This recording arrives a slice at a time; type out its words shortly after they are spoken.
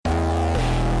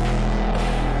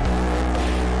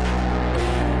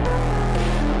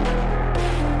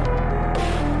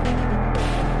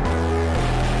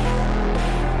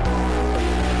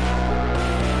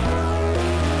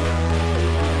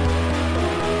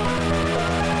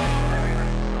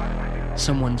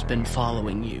Someone's been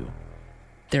following you.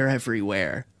 They're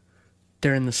everywhere.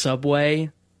 They're in the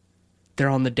subway. They're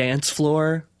on the dance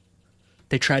floor.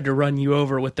 They tried to run you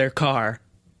over with their car.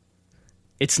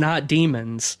 It's not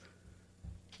demons.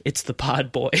 It's the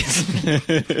Pod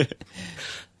Boys.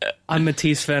 I'm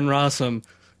Matisse Van Rossum,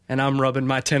 and I'm rubbing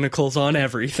my tentacles on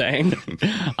everything.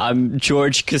 I'm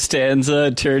George Costanza,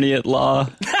 attorney at law,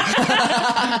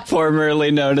 formerly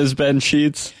known as Ben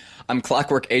Sheets. I'm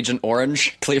Clockwork Agent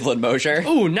Orange, Cleveland Mosier.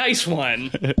 Ooh, nice one.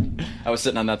 I was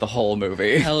sitting on that the whole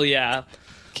movie. Hell yeah.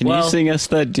 Can you sing us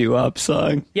that doo-wop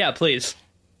song? Yeah, please.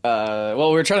 Well,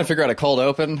 we were trying to figure out a cold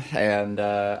open, and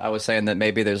I was saying that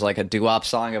maybe there's like a doo-wop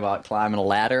song about climbing a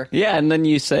ladder. Yeah, and then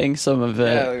you sang some of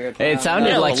it. It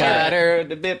sounded like a ladder,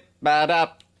 bip,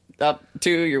 ba-dop, up to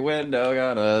your window,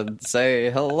 gonna say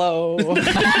hello.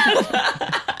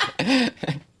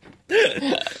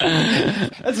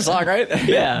 That's a song, right?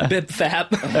 Yeah. Bip fap.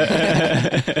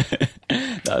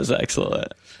 That was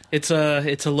excellent. It's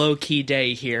a low-key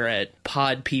day here at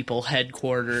Pod People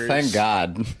headquarters. Thank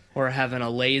God. We're having a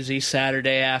lazy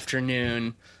Saturday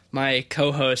afternoon. My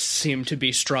co-hosts seem to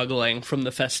be struggling from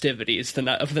the festivities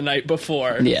of the night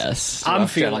before. Yes. I'm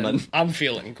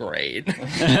feeling great.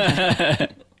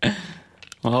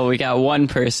 Well, we got one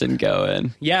person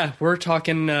going. Yeah, we're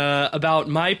talking about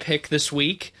my pick this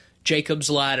week, Jacob's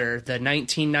Ladder, the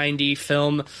 1990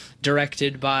 film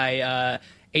directed by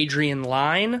Adrian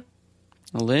Lyne.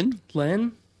 Lynn?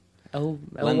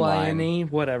 L-Y-N-E?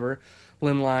 Whatever.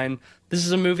 Lynn Lyne. This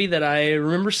is a movie that I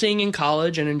remember seeing in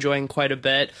college and enjoying quite a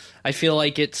bit. I feel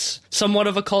like it's somewhat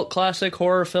of a cult classic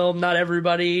horror film. Not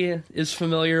everybody is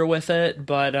familiar with it,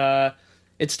 but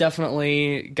it's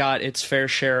definitely got its fair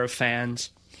share of fans.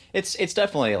 It's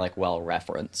definitely like well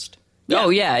referenced.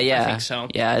 Yeah, yeah. I think so.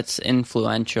 Yeah, it's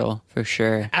influential for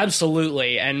sure.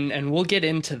 Absolutely, and we'll get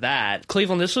into that.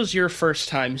 Cleveland, this was your first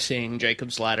time seeing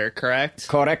Jacob's Ladder, correct?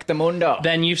 Correctamundo.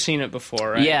 Ben, you've seen it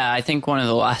before, right? Yeah, I think one of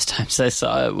the last times I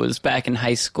saw it was back in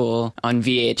high school on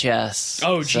VHS.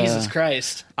 Oh, Jesus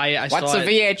Christ. I What's saw a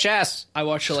VHS? I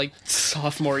watched it like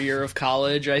sophomore year of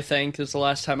college, I think, is the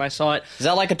last time I saw it. Is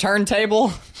that like a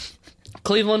turntable?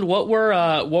 Cleveland, what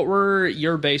were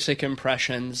your basic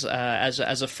impressions as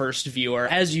a first viewer?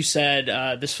 As you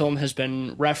said, this film has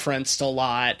been referenced a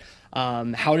lot.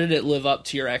 How did it live up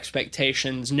to your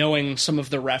expectations, knowing some of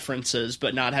the references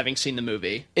but not having seen the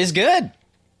movie? It's good.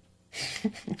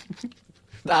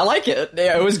 I like it.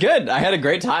 Yeah, it was good. I had a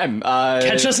great time.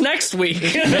 Catch us next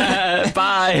week.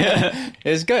 Bye. It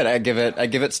was good. I give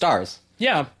it stars.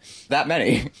 Yeah. That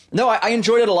many. No, I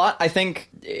enjoyed it a lot. I think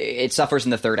it suffers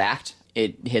in the third act.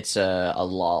 It hits a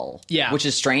lull. Yeah. Which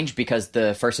is strange because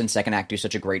the first and second act do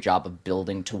such a great job of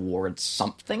building towards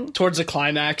something. Towards a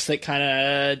climax that kind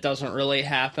of doesn't really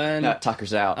happen.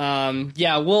 Tucker's out.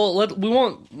 Yeah, well,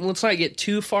 let's not get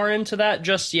too far into that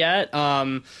just yet.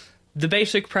 The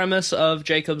basic premise of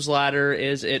Jacob's Ladder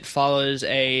is it follows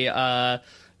a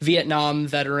Vietnam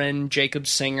veteran, Jacob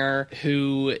Singer,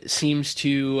 who seems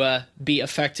to be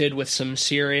affected with some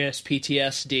serious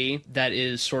PTSD that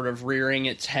is sort of rearing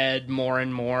its head more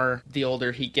and more the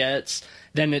older he gets.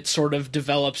 Then it sort of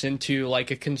develops into like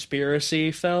a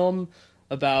conspiracy film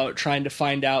about trying to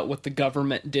find out what the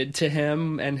government did to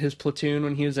him and his platoon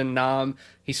when he was in Nam.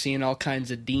 He's seeing all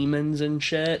kinds of demons and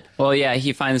shit. Well, yeah,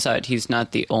 he finds out he's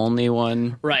not the only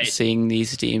one seeing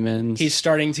these demons. He's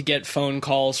starting to get phone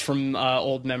calls from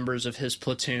old members of his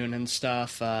platoon and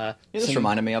stuff. This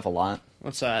reminded me of a lot.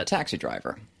 What's that? Taxi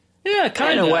Driver. Yeah,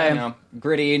 kind of. In a way. You know,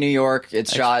 gritty New York.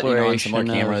 It's shot on similar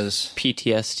cameras.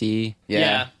 PTSD.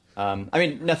 Yeah. I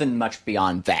mean, nothing much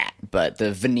beyond that, but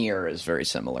the veneer is very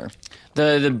similar.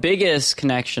 The biggest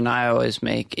connection I always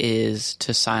make is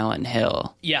to Silent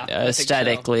Hill. Yeah,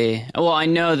 aesthetically. I think so. Well, I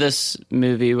know this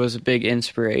movie was a big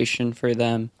inspiration for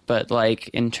them, but like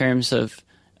in terms of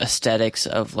aesthetics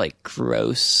of like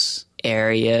gross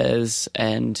areas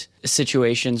and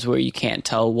situations where you can't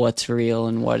tell what's real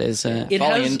and what isn't.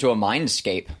 Falling into a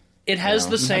mindscape. It has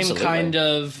the same absolutely. kind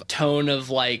of tone of,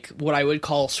 like, what I would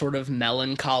call sort of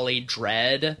melancholy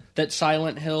dread that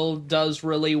Silent Hill does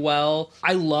really well.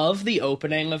 I love the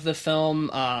opening of the film.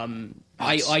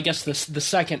 I guess the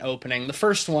second opening. The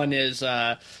first one is,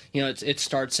 it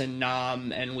starts in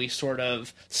Nam, and we sort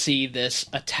of see this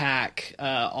attack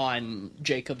on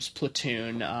Jacob's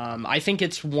platoon. I think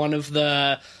it's one of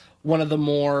the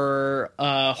more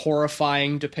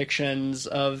horrifying depictions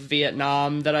of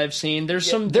Vietnam that I've seen.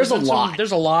 There's a lot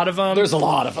of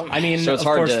them. I mean, so it's of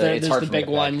hard course, to, there's hard the for me big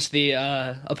to pick. ones, the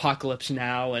Apocalypse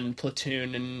Now and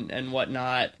Platoon and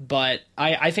whatnot. But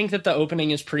I think that the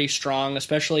opening is pretty strong,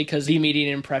 especially because the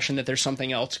immediate impression that there's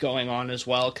something else going on as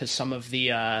well, because some of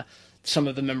the some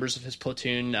of the members of his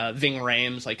platoon, Ving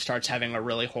Rhames, like starts having a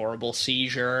really horrible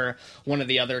seizure. One of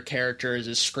the other characters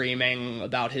is screaming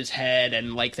about his head,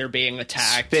 and like they're being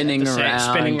attacked, spinning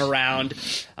around.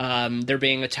 They're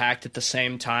being attacked at the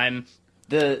same time.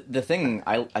 The thing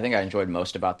I think I enjoyed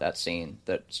most about that scene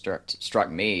that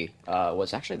struck me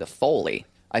was actually the Foley.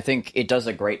 I think it does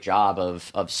a great job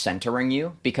of centering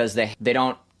you, because they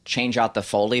don't change out the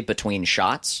Foley between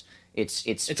shots.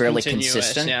 It's fairly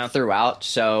consistent throughout.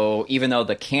 So even though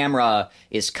the camera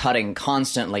is cutting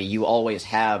constantly, you always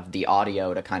have the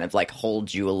audio to kind of like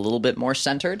hold you a little bit more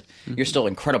centered. Mm-hmm. You're still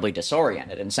incredibly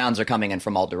disoriented, and sounds are coming in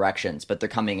from all directions, but they're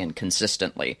coming in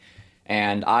consistently.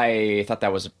 And I thought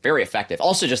that was very effective.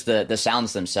 Also, just the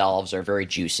sounds themselves are very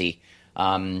juicy,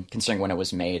 considering when it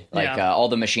was made. Like all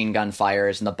the machine gun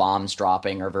fires and the bombs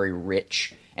dropping are very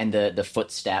rich, and the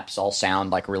footsteps all sound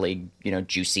like really,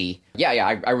 juicy.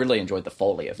 I really enjoyed the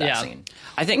Foley of that scene.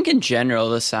 I think in general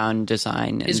the sound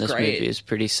design in this movie is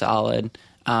pretty solid.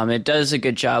 It does a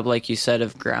good job, like you said,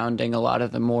 of grounding a lot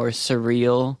of the more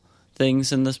surreal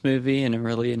things in this movie in a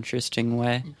really interesting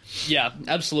way. Yeah,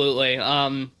 absolutely.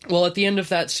 Well, at the end of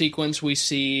that sequence, we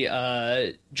see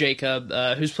Jacob,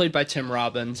 who's played by Tim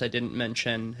Robbins, I didn't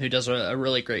mention, who does a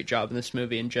really great job in this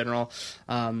movie in general.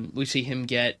 We see him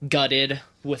get gutted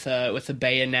with a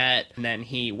bayonet, and then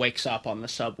he wakes up on the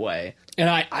subway. And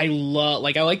I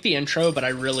like the intro, but I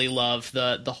really love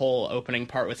the whole opening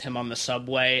part with him on the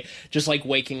subway, just like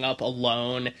waking up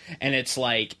alone. And it's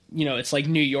like, it's like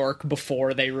New York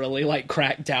before they really like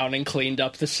cracked down and cleaned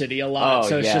up the city a lot.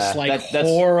 So it's just like that's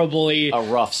horribly a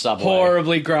rough subway,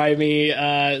 horribly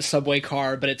grimy subway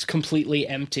car, but it's completely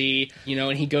empty,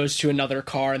 and he goes to another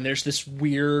car, and there's this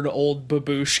weird old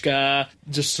babushka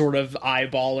just sort of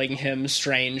eyeballing him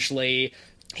strangely.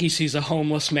 He sees a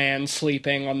homeless man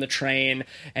sleeping on the train,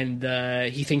 and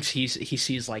he thinks he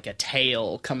sees like a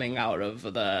tail coming out of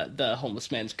the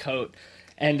homeless man's coat,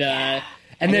 and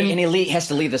then he has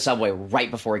to leave the subway right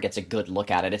before he gets a good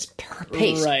look at it. It's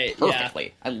paced perfectly.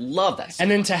 Yeah. I love that scene.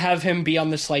 And then to have him be on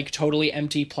this like totally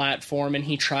empty platform, and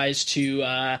he tries to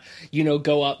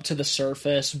go up to the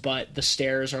surface, but the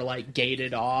stairs are like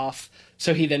gated off.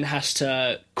 So he then has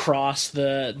to cross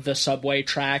the subway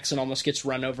tracks and almost gets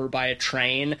run over by a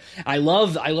train. I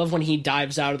love when he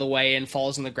dives out of the way and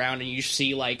falls on the ground, and you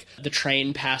see like the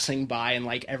train passing by, and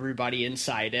like everybody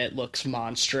inside it looks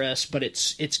monstrous, but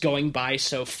it's going by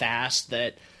so fast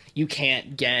that you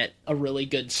can't get a really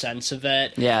good sense of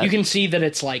it. Yeah. You can see that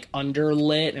it's like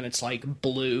underlit and it's like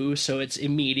blue, so it's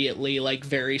immediately like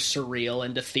very surreal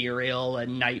and ethereal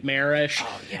and nightmarish.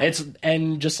 Oh, yeah.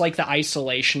 And just like the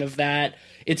isolation of that,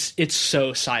 it's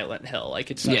so Silent Hill.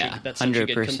 Like it's that's such 100%. A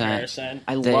good comparison.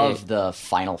 I love the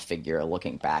final figure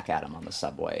looking back at him on the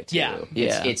subway too.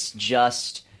 Yeah. It's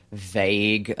just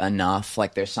vague enough,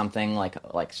 like there's something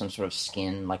like some sort of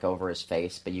skin like over his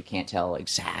face, but you can't tell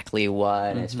exactly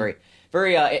what. And it's very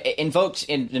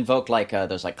invoked like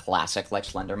those like classic like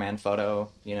Slenderman photo,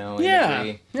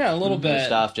 imagery. A little bit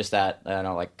stuff, just that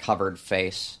like covered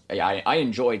face. I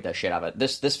enjoyed the shit out of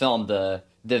it. This film, the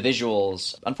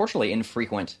visuals, unfortunately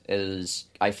infrequent as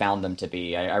I found them to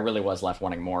be. I really was left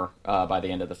wanting more by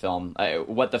the end of the film.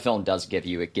 What the film does give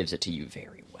you, it gives it to you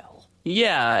very well.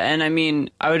 Yeah, and I mean,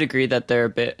 I would agree that they're a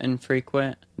bit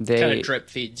infrequent. They kind of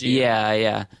drip feeds you.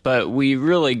 Yeah. But we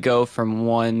really go from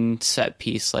one set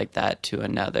piece like that to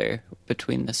another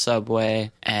between the subway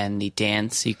and the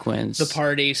dance sequence. The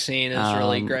party scene is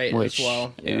really great as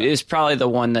well. It is probably the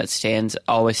one that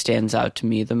always stands out to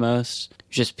me the most,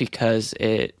 just because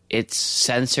it's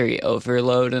sensory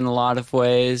overload in a lot of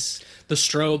ways. The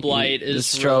strobe light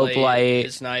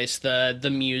is nice. The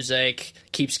music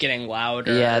keeps getting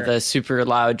louder. Yeah, the super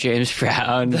loud James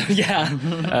Brown.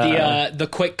 The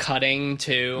quick cutting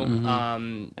too. Mm-hmm.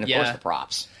 And of course the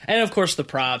props. And of course the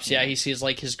props. Yeah, he sees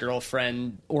like his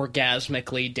girlfriend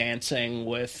orgasmically dancing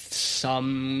with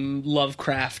some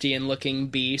Lovecraftian looking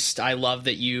beast. I love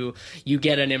that you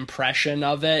get an impression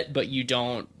of it, but you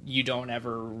don't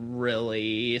ever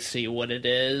really see what it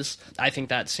is. I think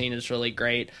that scene is really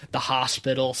great. The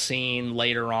hospital scene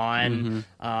later on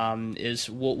is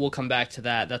we'll come back to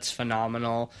that. That's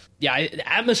phenomenal. Yeah,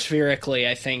 atmospherically,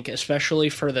 I think, especially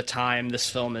for the time, this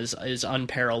film is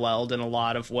unparalleled in a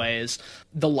lot of ways.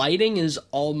 The lighting is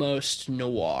almost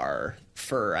noir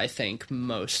for, I think,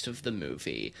 most of the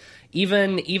movie.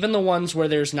 Even the ones where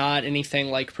there's not anything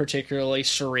like particularly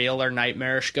surreal or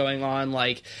nightmarish going on,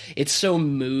 like it's so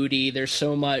moody. There's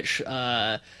so much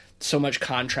so much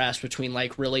contrast between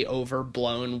like really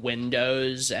overblown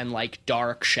windows and like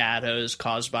dark shadows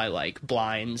caused by like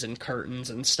blinds and curtains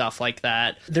and stuff like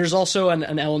that. There's also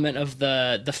an element of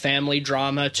the family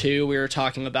drama too. We were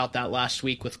talking about that last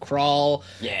week with Crawl.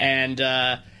 Yeah.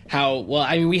 And how, well,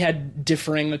 I mean, we had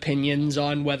differing opinions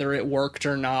on whether it worked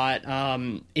or not.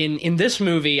 In this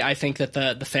movie, I think that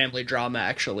the family drama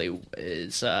actually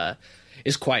is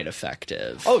quite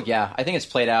effective. Oh yeah, I think it's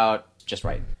played out just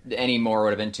right. Any more would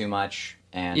have been too much.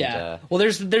 And yeah, well,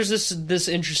 there's this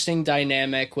interesting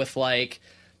dynamic with like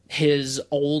his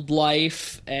old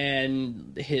life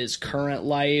and his current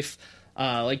life.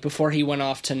 Like before he went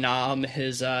off to Nam,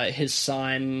 his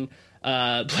son,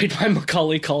 played by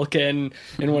Macaulay Culkin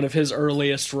in one of his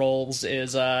earliest roles,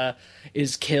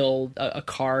 is killed. A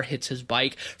car hits his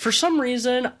bike. For some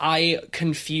reason, I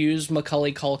confused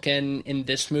Macaulay Culkin in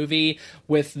this movie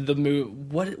with the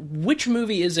which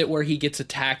movie is it where he gets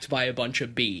attacked by a bunch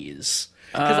of bees?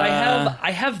 Because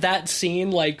I have that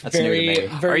scene like very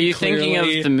Are you clearly. thinking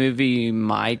of the movie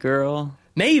My Girl?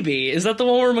 Maybe. Is that the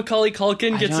one where Macaulay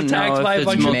Culkin gets attacked by a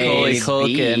bunch of Macaulay bees?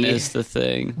 Culkin is the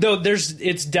thing. No, there's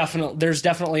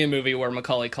definitely a movie where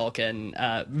Macaulay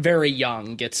Culkin, very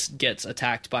young, gets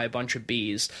attacked by a bunch of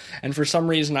bees, and for some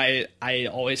reason I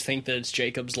always think that it's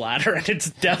Jacob's Ladder, and it's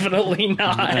definitely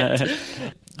not.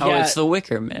 Oh, it's The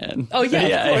Wicker Man. Oh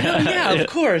yeah, of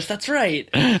course, that's right.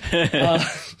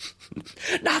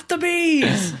 Not the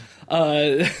bees.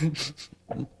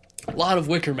 A lot of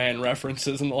Wicker Man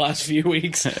references in the last few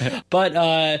weeks. But,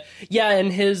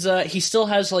 and he still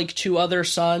has, like, 2 other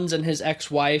sons and his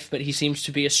ex-wife, but he seems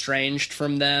to be estranged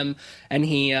from them, and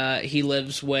he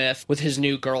lives with his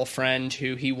new girlfriend,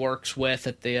 who he works with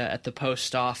at the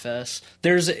post office.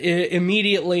 There's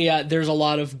immediately, there's a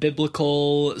lot of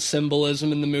biblical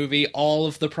symbolism in the movie. All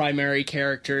of the primary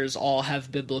characters all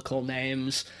have biblical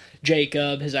names.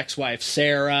 Jacob, his ex-wife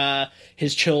Sarah,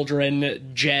 his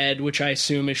children Jed, which I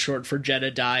assume is short for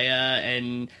Jedediah,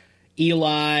 and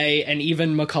Eli, and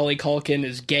even Macaulay Culkin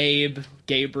is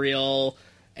Gabriel,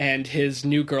 and his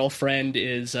new girlfriend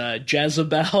is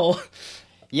Jezebel.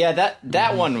 Yeah,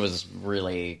 that one was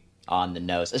really on the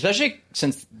nose, especially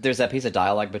since there's that piece of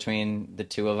dialogue between the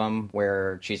two of them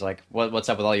where she's like, what's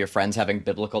up with all your friends having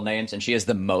biblical names? And she has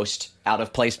the most out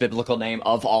of place biblical name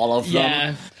of all of them.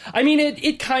 Yeah. I mean,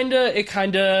 it kind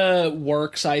of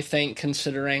works, I think,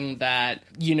 considering that,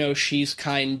 she's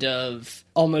kind of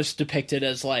almost depicted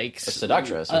as like a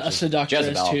seductress. A seductress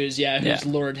Jezebel. who's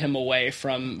lured him away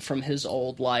from his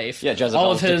old life. Yeah,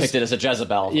 Jezebel is depicted as a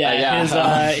Jezebel.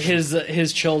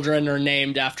 His children are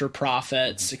named after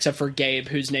prophets, except for Gabe,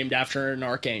 who's named after an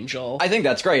archangel. I think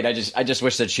that's great. I just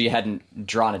wish that she hadn't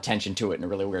drawn attention to it in a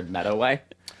really weird meta way.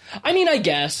 I mean, I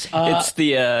guess it's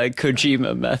the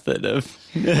Kojima method of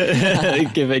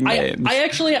giving names. I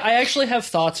actually have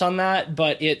thoughts on that,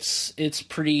 but it's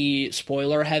pretty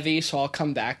spoiler heavy, so I'll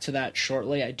come back to that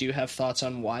shortly. I do have thoughts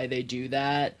on why they do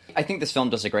that. I think this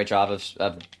film does a great job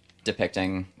of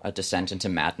depicting a descent into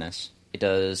madness. It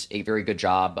does a very good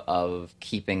job of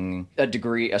keeping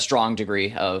a strong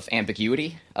degree of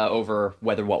ambiguity over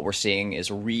whether what we're seeing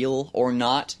is real or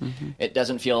not. Mm-hmm. It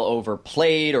doesn't feel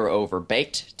overplayed or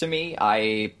overbaked to me.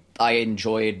 I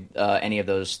enjoyed any of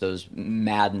those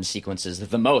Madden sequences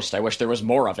the most. I wish there was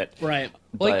more of it. Right.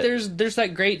 Like there's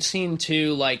that great scene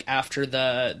too, like after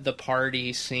the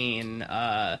party scene,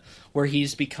 where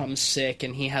he's become sick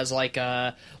and he has like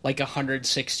a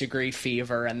 106-degree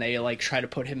fever, and they like try to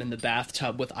put him in the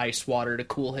bathtub with ice water to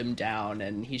cool him down,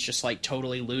 and he's just like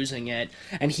totally losing it,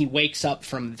 and he wakes up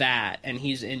from that and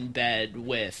he's in bed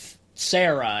with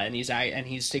Sarah, and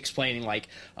he's explaining like,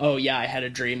 oh yeah, I had a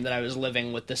dream that I was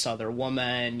living with this other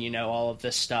woman, all of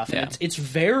this stuff. Yeah. And it's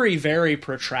very, very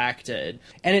protracted,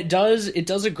 and it does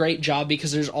a great job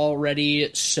because there's already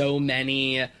so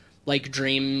many like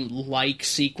dream-like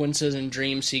sequences and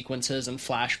dream sequences and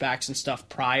flashbacks and stuff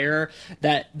prior,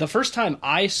 that the first time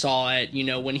I saw it,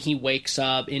 when he wakes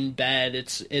up in bed,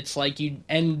 it's like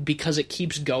and because it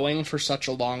keeps going for such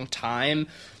a long time,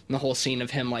 the whole scene of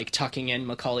him like tucking in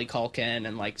Macaulay Culkin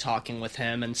and like talking with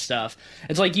him and stuff,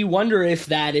 it's like you wonder if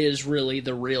that is really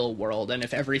the real world and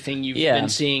if everything you've been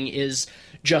seeing is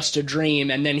just a dream,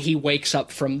 and then he wakes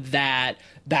up from that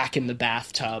back in the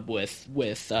bathtub with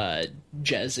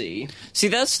Jezzy. See,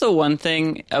 that's the one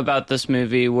thing about this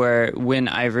movie where when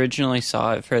I originally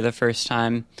saw it for the first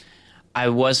time, I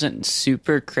wasn't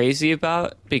super crazy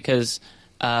about, because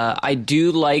I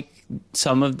do like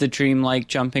some of the dreamlike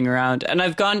jumping around, and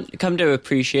I've come to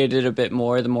appreciate it a bit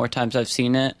more the more times I've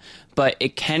seen it, but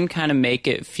it can kind of make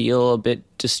it feel a bit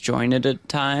disjointed at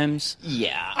times.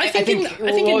 Yeah. I think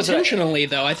intentionally,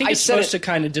 though. I think it's said supposed to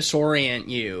kind of disorient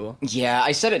you. Yeah,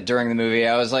 I said it during the movie.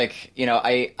 I was like,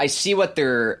 I see what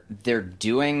they're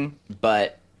doing,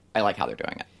 but I like how they're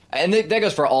doing it. And that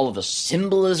goes for all of the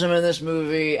symbolism in this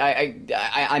movie.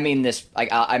 I mean this.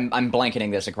 I'm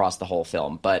blanketing this across the whole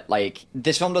film, but like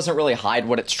this film doesn't really hide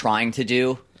what it's trying to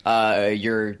do.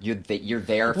 You're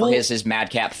there for his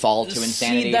madcap fall to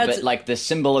insanity, but like the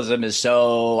symbolism is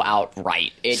so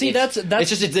outright.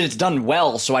 It's done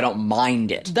well, so I don't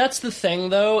mind it. That's the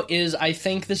thing, though, is I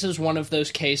think this is one of those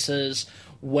cases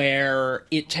where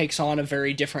it takes on a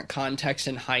very different context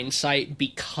in hindsight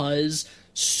because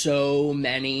so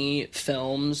many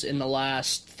films in the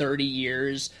last 30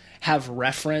 years have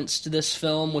referenced this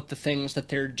film with the things that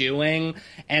they're doing,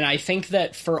 and I think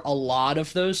that for a lot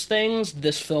of those things,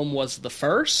 this film was the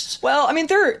first. Well, I mean,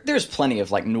 there's plenty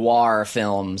of like noir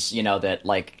films, that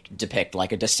like depict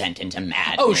like a descent into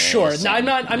madness. Oh, sure. No,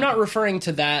 I'm not referring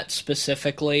to that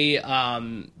specifically.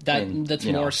 That's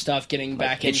more stuff getting like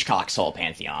back in Hitchcock's whole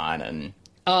pantheon, and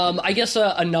I guess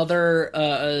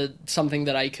another something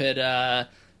that I could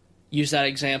use that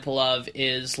example of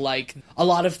is like a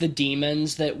lot of the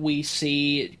demons that we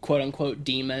see, quote unquote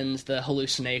demons, the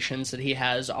hallucinations that he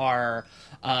has are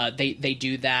they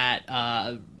do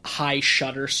that high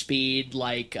shutter speed,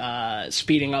 like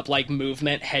speeding up like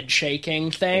movement, head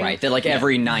shaking thing. Right, that like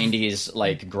every 90s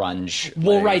like grunge.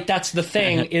 Well, right, that's the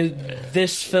thing. Is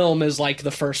this film is like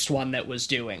the first one that was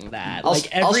doing that. I'll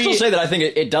still say that I think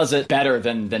it does it better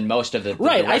than most of the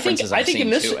references I've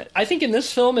seen to it. I think in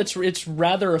this film it's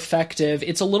rather effective.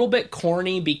 It's a little bit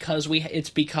corny because it's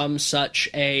become such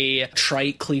a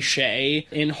trite cliche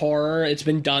in horror. It's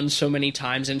been done so many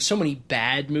times in so many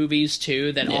bad movies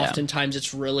too that oftentimes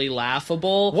it's really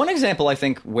laughable. One example I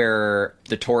think where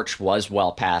the torch was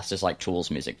well passed is like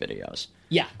Tool's music videos.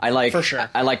 Yeah, for sure.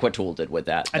 I like what Tool did with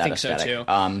that. I think aesthetic. So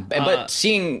too. But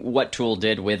seeing what Tool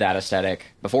did with that aesthetic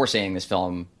before seeing this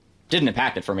film didn't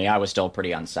impact it for me. I was still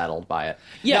pretty unsettled by it.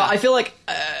 Yeah, now, I feel like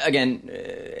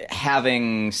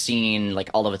having seen like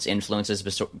all of its influences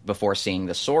before seeing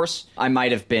the source, I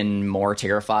might have been more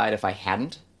terrified if I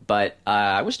hadn't. But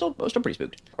I was still pretty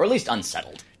spooked, or at least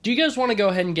unsettled. Do you guys want to go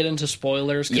ahead and get into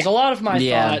spoilers? Because a lot of my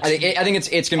thoughts... I think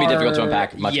it's going to be difficult to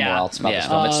unpack much more else about this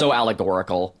film. It's so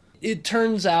allegorical. It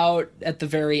turns out at the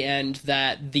very end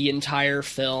that the entire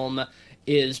film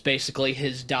is basically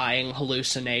his dying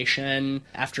hallucination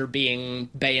after being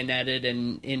bayoneted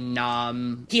in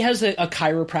Nam. He has a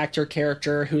chiropractor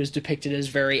character who is depicted as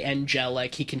very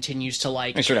angelic. He continues to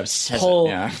like he sort of pull,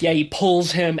 he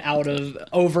pulls him out of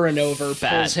over and over,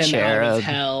 pulls him out of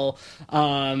hell.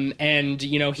 And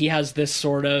he has this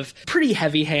sort of pretty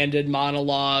heavy-handed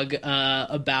monologue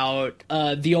about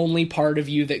the only part of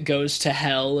you that goes to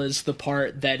hell is the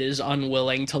part that is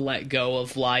unwilling to let go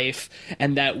of life,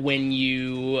 and that when you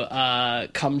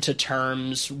come to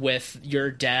terms with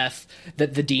your death,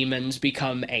 that the demons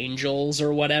become angels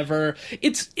or whatever.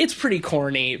 It's pretty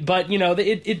corny, but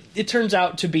it turns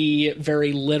out to be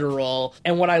very literal.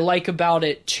 And what I like about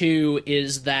it too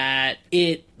is that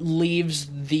it leaves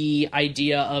the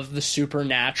idea of the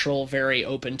supernatural very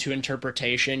open to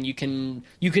interpretation. You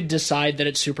could decide that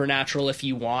it's supernatural if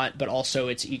you want, but also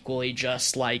it's equally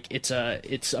just like it's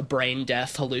a brain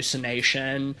death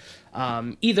hallucination.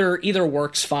 Either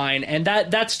works fine, and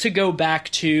that's to go back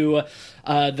to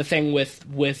the thing with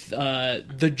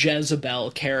the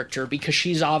Jezebel character, because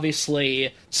she's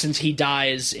obviously, since he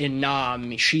dies in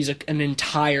Nam, she's an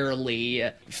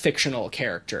entirely fictional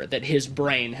character that his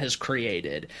brain has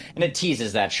created. And it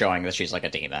teases that, showing that she's like a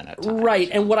demon at times. Right,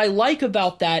 and what I like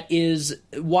about that is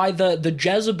why the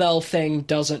Jezebel thing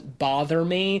doesn't bother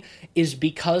me is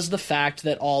because the fact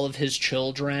that all of his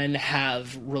children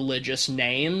have religious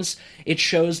names, it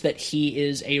shows that he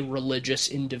is a religious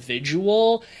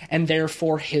individual, and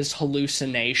therefore his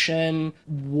hallucination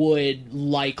would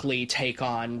likely take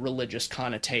on religious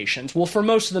connotations. Well, for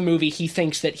most of the movie, he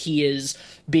thinks that he is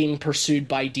being pursued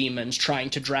by demons trying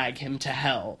to drag him to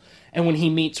hell. And when he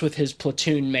meets with his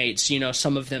platoon mates,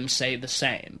 some of them say the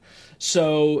same.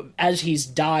 So as he's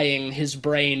dying, his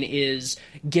brain is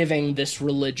giving this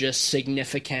religious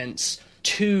significance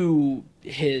to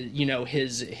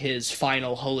his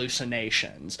final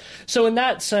hallucinations. So in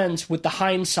that sense, with the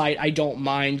hindsight, I don't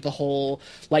mind the whole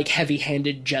like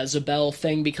heavy-handed Jezebel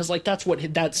thing, because like that's what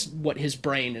his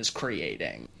brain is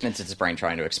creating. It's his brain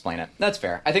trying to explain it. That's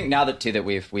fair. I think now that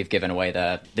we've given away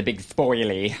the big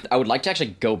spoilie, I would like to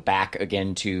actually go back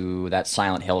again to that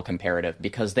Silent Hill comparative,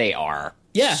 because they are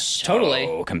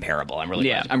totally comparable.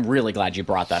 I'm really glad you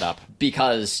brought that up,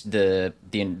 because the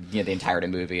entirety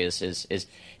of the movie is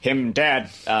him dead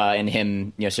and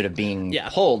him sort of being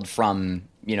pulled from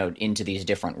into these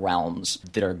different realms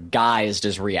that are guised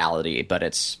as reality, but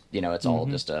it's it's all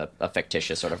just a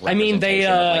fictitious sort of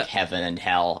representation of like heaven and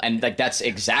hell, and like that's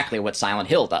exactly what Silent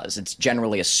Hill does. It's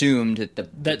generally assumed that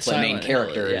the main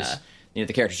characters. The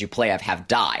characters you play have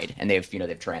died, and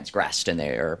they've transgressed, and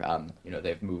they're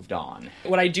they've moved on.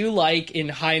 What I do like in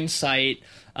hindsight,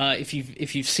 if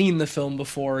you've seen the film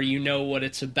before, you know what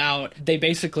it's about. They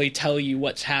basically tell you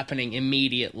what's happening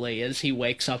immediately as he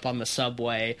wakes up on the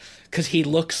subway, because he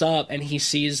looks up and he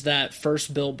sees that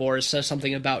first billboard says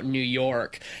something about New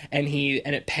York, and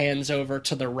it pans over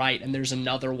to the right, and there's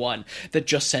another one that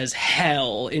just says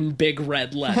hell in big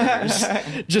red letters.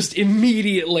 Just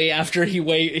immediately after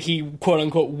he quote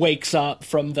unquote wakes up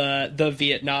from the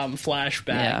Vietnam flashback.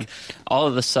 Yeah. All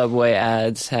of the subway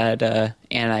ads had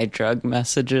anti-drug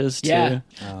messages too. Yeah.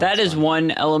 That is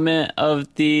one element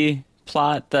of the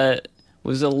plot that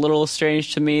was a little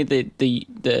strange to me, the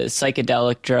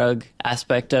psychedelic drug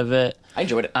aspect of it. I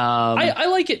enjoyed it. I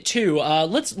like it too.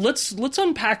 Let's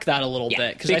unpack that a little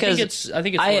bit, because I think it's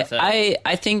worth it.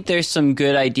 I think there's some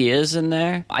good ideas in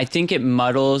there. I think it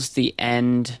muddles the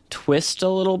end twist a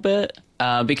little bit,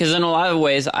 because in a lot of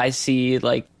ways I see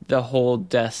like the whole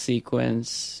death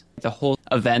sequence, the whole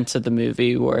events of the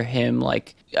movie were him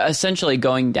like essentially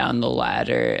going down the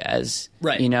ladder as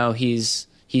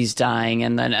he's dying,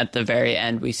 and then at the very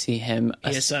end we see him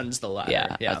he ascends the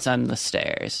ladder. Ascend the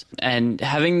stairs. And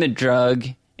having the drug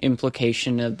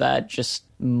implication of that just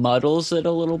muddles it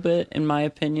a little bit, in my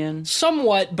opinion.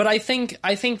 Somewhat, but I think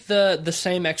the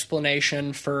same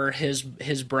explanation for his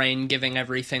brain giving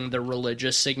everything the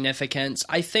religious significance,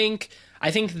 I think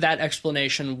that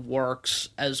explanation works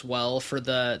as well for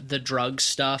the drug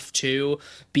stuff too,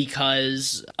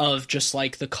 because of just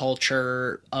like the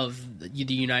culture of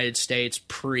the United States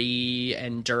pre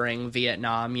and during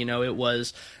Vietnam.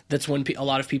 That's when a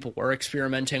lot of people were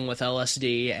experimenting with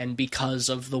LSD, and because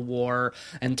of the war,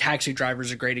 and Taxi Driver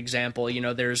is a great example.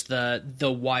 There's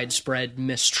the widespread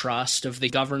mistrust of the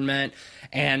government,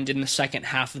 and in the second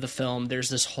half of the film, there's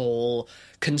this whole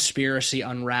conspiracy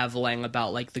unraveling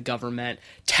about like the government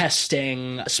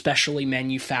testing a specially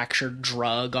manufactured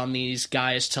drug on these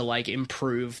guys to like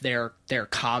improve their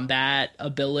combat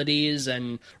abilities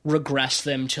and regress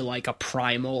them to like a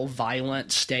primal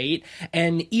violent state.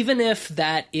 And even if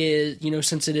that is,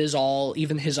 since it is all,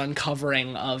 even his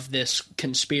uncovering of this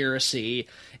conspiracy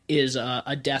is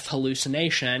a death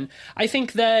hallucination, I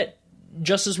think that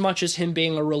just as much as him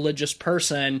being a religious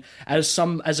person, as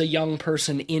a young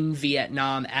person in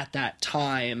Vietnam at that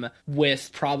time,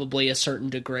 with probably a certain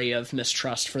degree of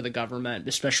mistrust for the government,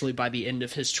 especially by the end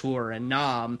of his tour in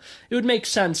Nam, it would make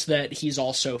sense that he's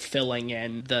also filling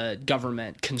in the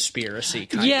government conspiracy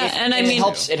kind of. And I mean,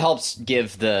 it helps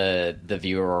give the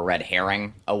viewer a red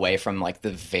herring away from like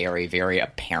the very, very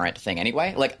apparent thing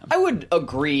anyway. Like, I would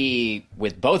agree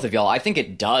with both of y'all. I think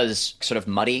it does sort of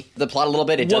muddy the plot a little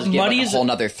bit. It does give a whole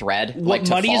nother thread. What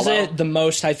muddies it the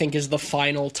most, I think, is the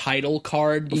final title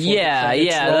card. Before the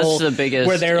that's the biggest.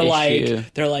 Where they're issue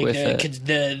like with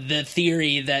the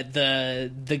theory that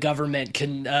the government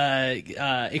can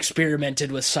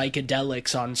experimented with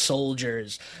psychedelics on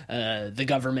soldiers. The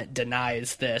government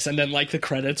denies this, and then like the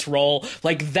credits roll.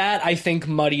 Like that, I think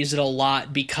muddies it a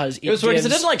lot, because it was weird because it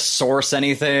didn't like source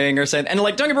anything or something. And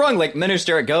like, don't get me wrong, like Men Who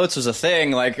Stare at Goats was a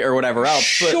thing, like, or whatever else.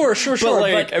 Sure. But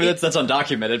like, I mean, that's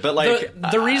undocumented. But like,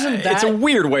 the reason that it's a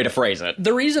weird way to phrase it.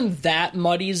 The reason that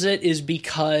muddies it is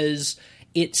because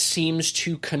it seems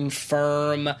to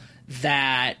confirm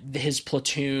that his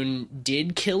platoon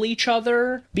did kill each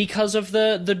other because of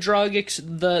the drug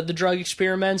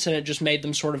experiments, and it just made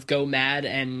them sort of go mad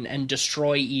and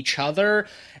destroy each other.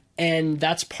 And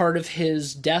that's part of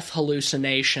his death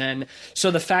hallucination.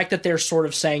 So the fact that they're sort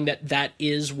of saying that that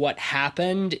is what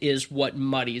happened is what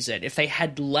muddies it. If they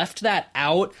had left that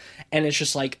out and it's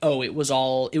just like, oh, it was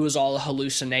all a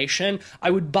hallucination,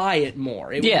 I would buy it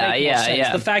more. It would make more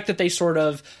sense. The fact that they sort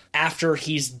of, after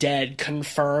he's dead,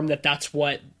 confirm that that's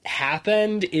what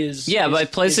happened is by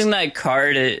placing that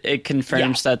card, it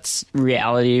confirms that's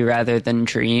reality rather than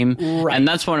dream. Right. And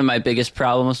that's one of my biggest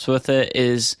problems with it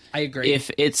is, I agree, if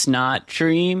it's not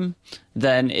dream,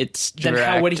 then it's direct, then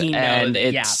how would he know and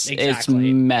that, it's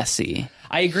exactly. messy.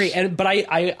 I agree, but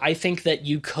I think that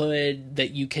you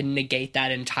can negate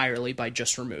that entirely by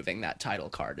just removing that title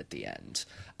card at the end.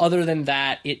 Other than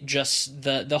that, it just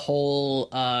the whole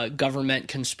government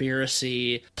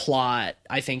conspiracy plot,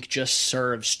 I think, just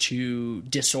serves to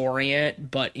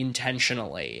disorient, but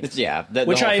intentionally. Yeah, the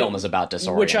whole film is about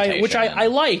disorientation. Which I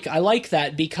like. I like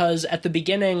that because at the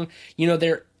beginning,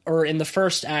 or in the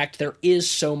first act, there is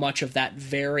so much of that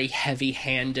very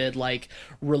heavy-handed, like,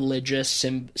 religious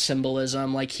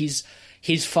symbolism. Like, he's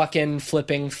fucking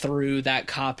flipping through that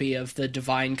copy of the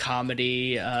Divine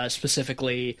Comedy,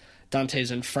 specifically Dante's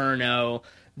Inferno,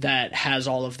 that has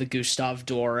all of the Gustave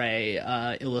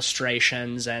Doré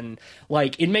illustrations, and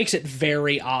like it makes it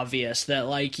very obvious that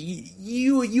like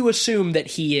you assume that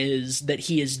he is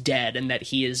dead and that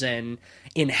he is in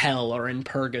hell or in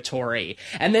purgatory,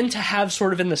 and then to have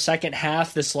sort of in the second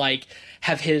half this like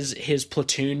have his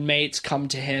platoon mates come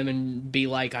to him and be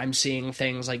like, I'm seeing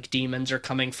things like demons are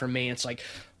coming for me. It's like,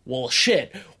 well,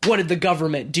 shit, what did the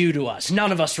government do to us?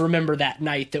 None of us remember that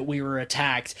night that we were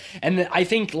attacked. And I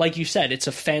think, like you said, it's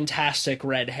a fantastic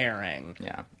red herring.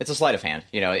 Yeah, it's a sleight of hand.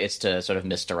 It's to sort of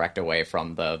misdirect away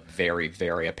from the very,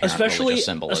 very apparent religious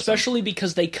symbolism. Especially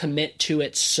because they commit to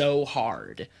it so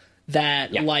hard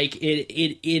that, like,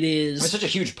 it is... It's such a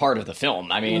huge part of the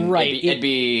film. I mean, right. It'd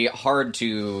be hard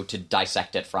to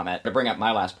dissect it from it. To bring up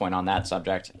my last point on that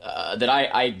subject, that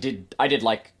I did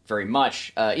like very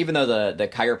much, even though the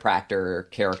chiropractor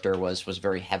character was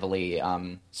very heavily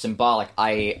symbolic,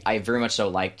 I very much so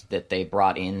liked that they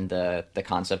brought in the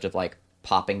concept of like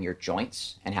popping your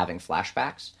joints and having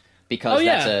flashbacks, because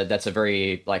that's a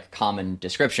very like common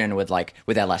description with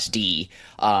LSD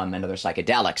and other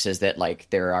psychedelics, is that like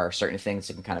there are certain things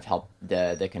that can kind of help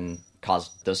that can cause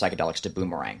those psychedelics to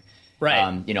boomerang.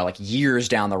 Right. Like years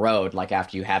down the road, like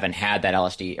after you haven't had that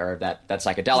LSD or that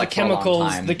psychedelic for a long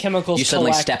time, the chemicals you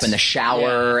suddenly step in the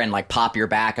shower and like pop your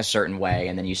back a certain way,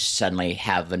 and then you suddenly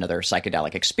have another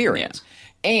psychedelic experience.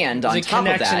 Yeah. And on top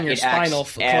of that, it acts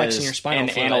as an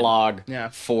analog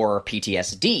for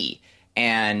PTSD,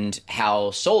 and how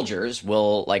soldiers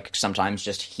will like sometimes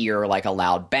just hear like a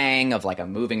loud bang of like a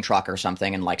moving truck or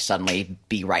something, and like suddenly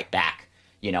be right back,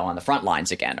 on the front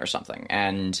lines again or something.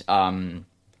 And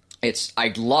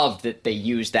I love that they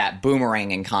use that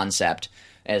boomeranging concept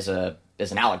as an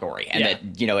allegory, and that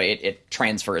it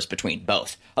transfers between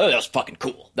both. Oh, that was fucking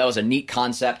cool. That was a neat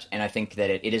concept, and I think that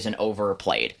it isn't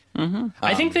overplayed. Mm-hmm.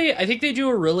 I think they do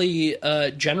a really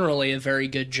generally a very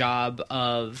good job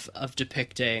of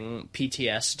depicting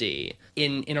PTSD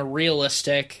in a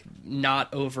realistic,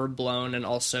 not overblown, and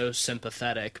also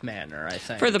sympathetic manner. I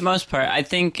think for the most part, I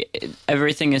think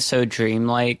everything is so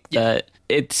dreamlike that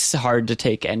it's hard to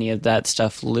take any of that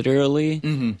stuff literally.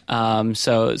 Mm-hmm.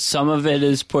 So some of it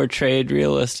is portrayed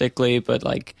realistically, but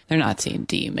like they're not seeing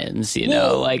demons,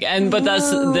 but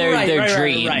that's their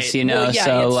dreams,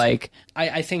 Right.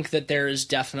 I think that there is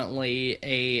definitely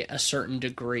a certain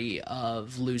degree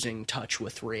of losing touch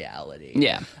with reality.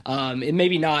 Yeah. It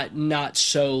maybe not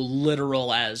so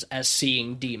literal as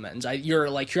seeing demons. You're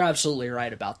absolutely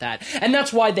right about that, and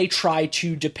that's why they try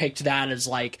to depict that as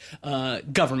like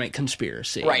government conspiracy.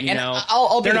 Right.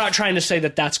 They're not trying to say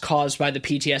that that's caused by the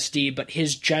PTSD, but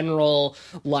his general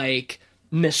like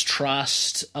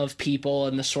mistrust of people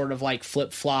and the sort of like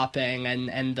flip-flopping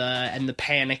and the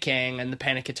panicking and the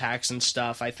panic attacks and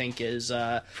stuff, I think is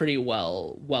pretty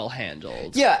well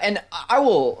handled. Yeah, and I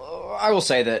will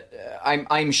say that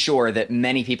I'm sure that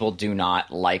many people do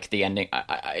not like the ending.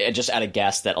 I just at a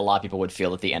guess that a lot of people would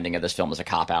feel that the ending of this film is a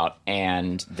cop-out,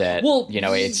 and that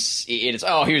it's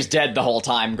he was dead the whole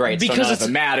time, great, because so none of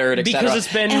it mattered, etc. Because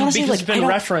it's been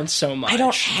referenced so much. I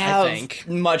don't have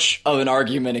much of an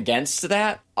argument against that.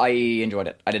 I enjoyed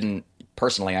it. I didn't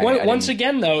personally. Once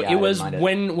again, though, it was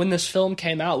when this film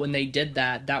came out, when they did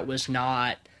that was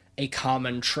not a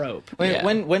common trope.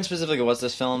 When specifically was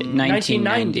this film?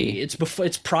 1990. It's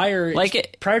prior.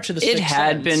 Prior to the Sixth It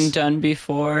had Sense. been done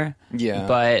before. Yeah,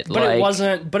 but it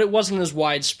wasn't. But it wasn't as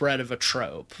widespread of a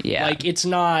trope. Yeah, like it's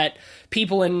not.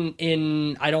 People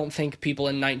in I don't think people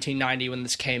in 1990 when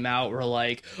this came out were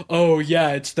like, oh yeah,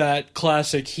 it's that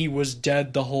classic he was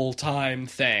dead the whole time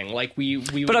thing. Like we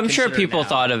But I'm sure people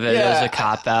thought of it as a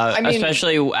cop out,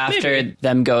 especially after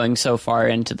them going so far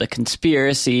into the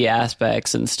conspiracy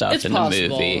aspects and stuff it's in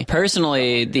possible. the movie.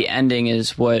 Personally, the ending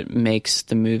is what makes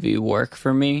the movie work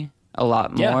for me a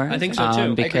lot more. Yeah, I think so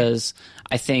too. Because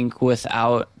I think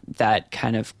without that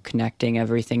kind of connecting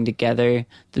everything together,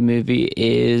 the movie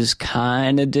is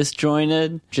kind of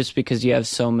disjointed just because you have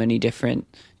so many different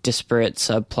disparate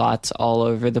subplots all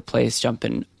over the place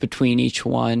jumping between each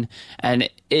one, and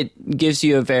it gives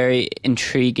you a very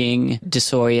intriguing,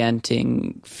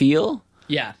 disorienting feel.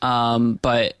 Yeah.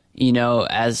 But you know,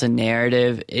 as a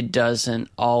narrative, it doesn't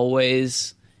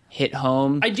always hit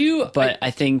home.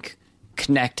 I think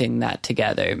connecting that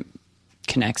together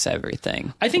connects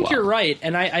everything. I think you're right,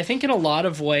 and I think in a lot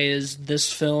of ways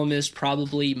this film is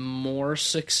probably more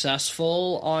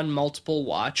successful on multiple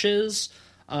watches.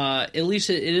 At least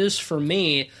it is for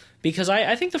me, because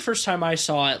I think the first time I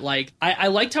saw it, like, I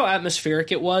liked how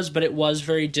atmospheric it was, but it was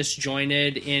very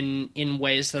disjointed in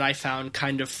ways that I found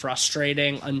kind of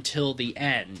frustrating until the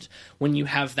end, when you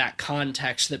have that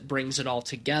context that brings it all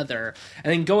together.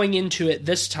 And then going into it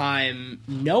this time,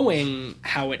 knowing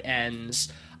how it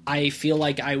ends, I feel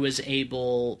like I was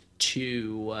able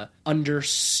to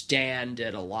understand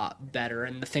it a lot better,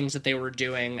 and the things that they were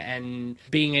doing, and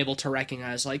being able to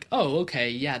recognize, like, oh,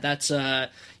 okay, yeah, that's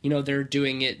they're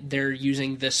doing it, they're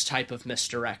using this type of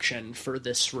misdirection for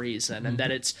this reason, and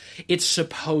that it's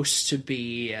supposed to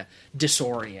be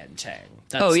disorienting.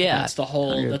 That's the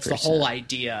whole 100%. That's the whole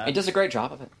idea. It does a great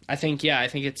job of it. I think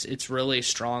it's really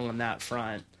strong on that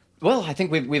front. Well, I think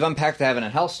we've unpacked the heaven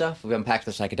and hell stuff. We've unpacked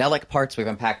the psychedelic parts. We've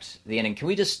unpacked the ending. Can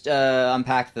we just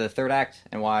unpack the third act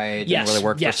and why it didn't really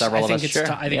work for several of us?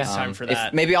 I think it's time for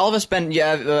that. Maybe all of us been,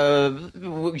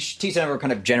 Tisa and I were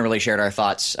kind of generally shared our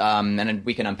thoughts, and then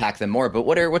we can unpack them more. But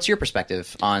what's your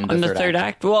perspective on the third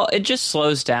act? Well, it just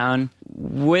slows down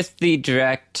with the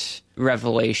direct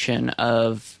revelation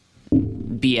of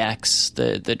BX,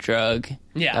 the drug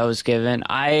that was given.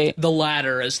 The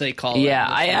ladder, as they call it. Yeah,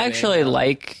 I actually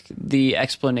like the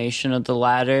explanation of the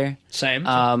ladder. Same.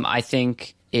 I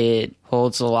think it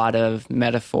holds a lot of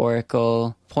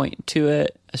metaphorical point to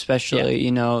it, especially,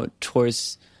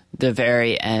 towards the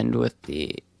very end with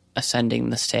the ascending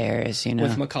the stairs,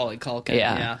 With Macaulay Culkin,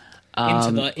 yeah.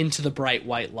 Into the bright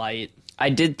white light. I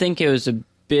did think it was a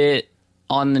bit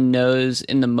on the nose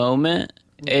in the moment.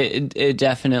 It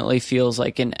definitely feels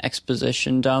like an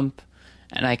exposition dump,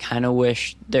 and I kind of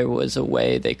wish there was a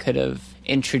way they could have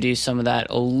introduced some of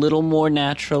that a little more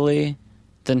naturally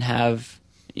than have,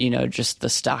 just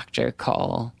the doctor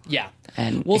call. Yeah.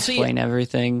 And explain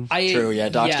everything. True, yeah,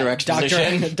 Dr.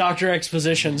 Exposition. Dr.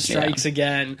 Exposition strikes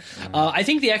again. I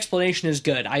think the explanation is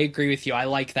good. I agree with you. I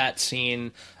like that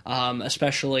scene,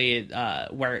 especially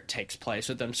where it takes place,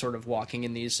 with them sort of walking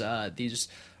in these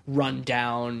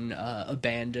run-down,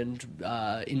 abandoned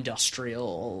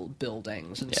industrial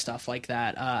buildings and stuff like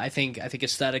that. I think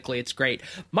aesthetically it's great.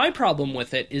 My problem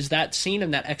with it is that scene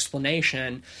and that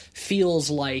explanation feels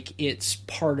like it's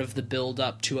part of the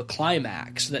build-up to a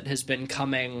climax that has been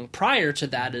coming prior to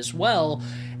that as well,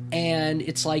 and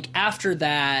it's like after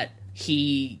that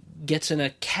he gets in a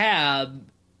cab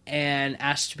and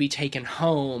asks to be taken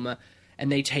home,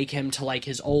 and they take him to, like,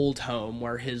 his old home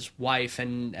where his wife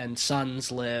and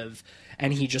sons live,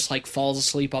 and he just, like, falls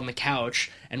asleep on the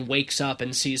couch and wakes up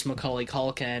and sees Macaulay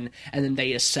Culkin, and then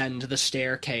they ascend the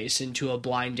staircase into a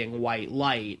blinding white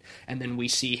light, and then we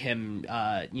see him,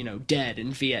 dead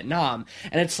in Vietnam.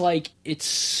 And it's like, it's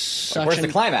such Where's the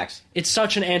climax? It's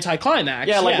such an anticlimax.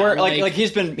 Yeah, like he's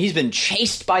been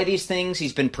chased by these things,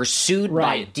 he's been pursued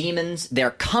by demons, they're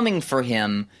coming for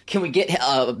him. Can we get...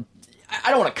 I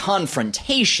don't want a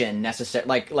confrontation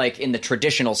necessarily, like in the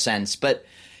traditional sense, but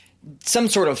some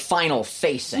sort of final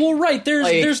facing. Well, right,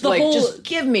 there's the whole... Just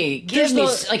give me,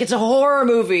 like, it's a horror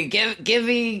movie, give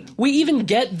me... We even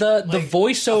get the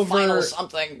voiceover... final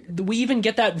something. We even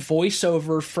get that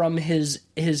voiceover from his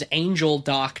angel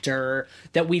doctor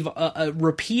that we've...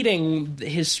 repeating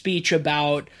his speech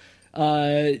about...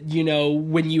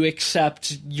 when you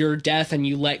accept your death and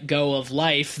you let go of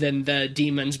life, then the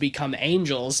demons become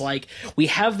angels. Like, we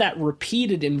have that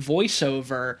repeated in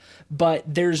voiceover, but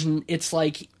it's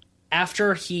like,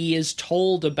 after he is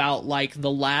told about, like,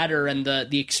 the ladder and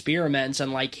the experiments,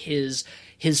 and, like, his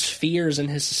fears and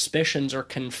his suspicions are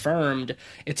confirmed,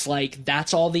 it's like,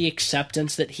 that's all the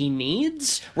acceptance that he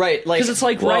needs? Right, like... Because it's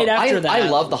like, right after that... I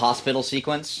love the hospital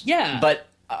sequence. Yeah. But...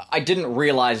 I didn't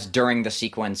realize during the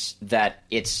sequence that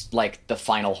it's like the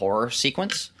final horror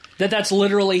sequence. That's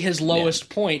literally his lowest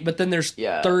point, but then there's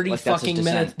 30 fucking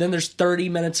minutes. Then there's 30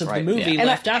 minutes of the movie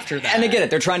left after that. And I get it;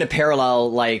 they're trying to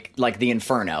parallel like the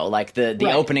Inferno, like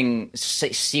the opening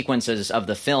sequences of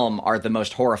the film are the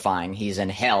most horrifying. He's in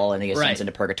hell and he ascends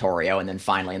into Purgatorio, and then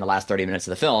finally in the last 30 minutes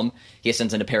of the film, he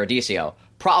ascends into Paradiso.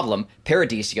 Problem: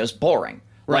 Paradisio's boring.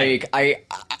 Right. Like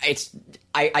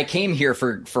I came here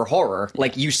for horror.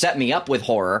 Like, you set me up with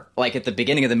horror, like at the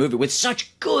beginning of the movie, with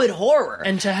such good horror.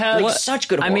 And to have such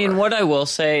good horror. I mean, what I will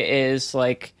say is,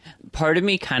 like, part of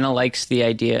me kind of likes the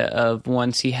idea of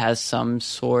once he has some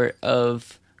sort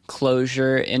of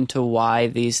closure into why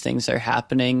these things are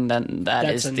happening, then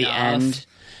That's is the enough. end.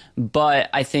 But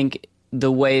I think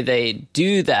the way they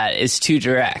do that is too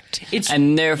direct.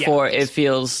 And therefore it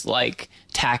feels like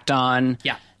tacked on.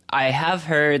 Yeah. I have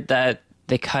heard that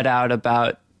they cut out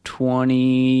about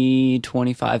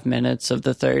 25 minutes of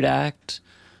the third act.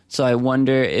 So I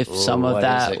wonder if some of what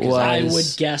that is it? 'Cause was I would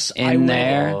guess in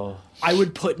there. I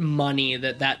would put money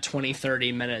that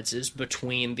 20-30 minutes is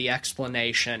between the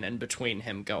explanation and between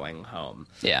him going home.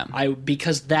 Yeah.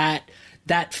 Because that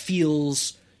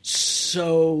feels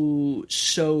so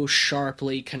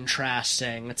sharply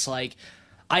contrasting. It's like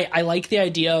I like the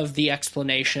idea of the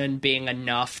explanation being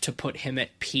enough to put him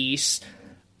at peace.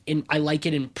 I like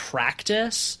it in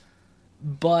practice,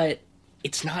 but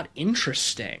it's not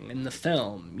interesting in the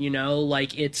film, you know?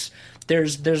 Like,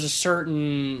 there's a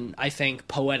certain, I think,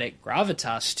 poetic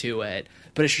gravitas to it,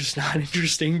 but it's just not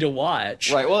interesting to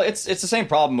watch. Right. Well, it's the same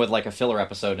problem with like a filler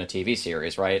episode in a TV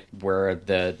series, right? Where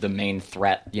the main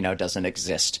threat, you know, doesn't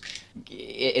exist.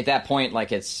 At that point,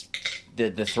 like, it's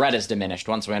the threat is diminished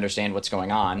once we understand what's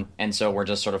going on, and so we're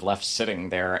just sort of left sitting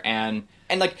there. And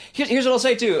like, here's what I'll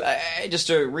say too, just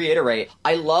to reiterate,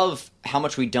 I love how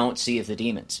much we don't see of the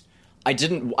demons. I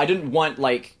didn't want,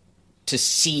 like, to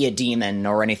see a demon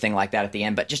or anything like that at the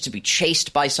end, but just to be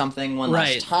chased by something one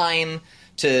last time,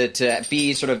 to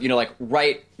be sort of, you know, like,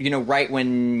 right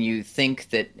when you think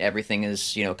that everything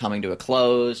is, you know, coming to a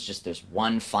close, just there's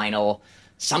one final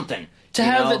something. To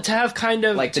have kind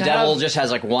of like the devil just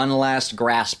has like one last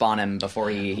grasp on him before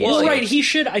he well, right, escapes. he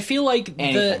should. I feel like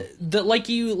Anything. the like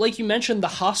you mentioned, the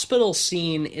hospital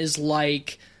scene is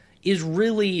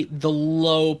really the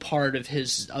low part of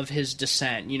his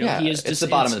descent. You know, Yeah, he is it's the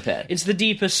bottom of the pit. It's the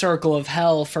deepest circle of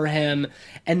hell for him.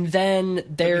 And then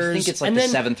there's I think it's like the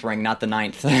seventh ring, not the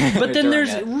ninth. But then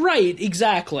there's it. right,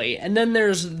 exactly. And then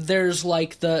there's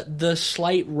like the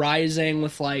slight rising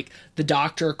with like the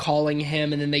doctor calling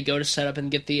him, and then they go to set up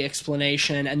and get the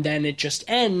explanation, and then it just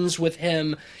ends with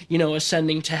him, you know,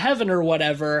 ascending to heaven or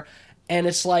whatever. And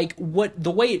it's like, what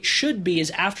the way it should be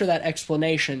is after that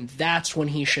explanation, that's when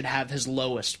he should have his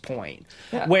lowest point.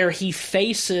 Yeah. Where he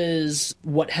faces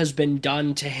what has been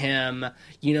done to him.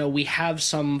 You know, we have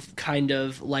some kind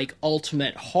of like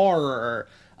ultimate horror,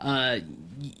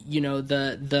 you know,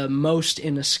 the most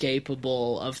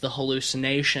inescapable of the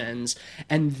hallucinations.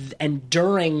 And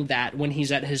during that, when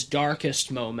he's at his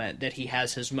darkest moment, that he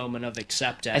has his moment of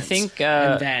acceptance. I think,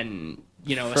 and then,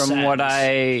 you know, from what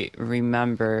ascends. I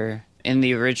remember, in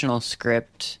the original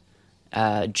script,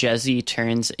 Jesse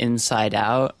turns inside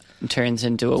out and turns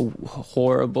into a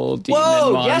horrible demon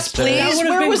Whoa, monster. yes, please. That would've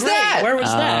Where been was great. that? Where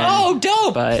was that? Oh,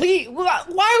 dope! but- Please,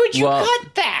 why would you Well,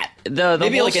 cut that? The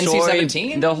Maybe whole like story,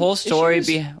 NC-17 the whole story.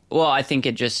 issues? Well, I think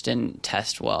it just didn't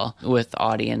test well with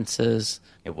audiences.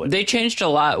 It would. They changed a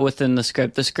lot within the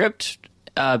script. The script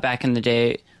back in the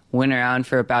day went around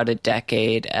for about a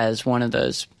decade as one of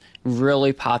those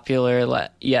really popular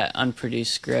yet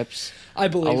unproduced scripts. I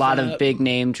believe a lot that. of big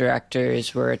name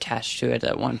directors were attached to it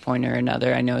at one point or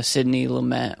another. I know Sidney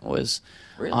Lumet was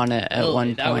on it at Really?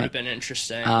 one That would point. have been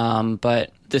interesting.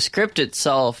 But the script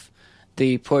itself,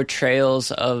 the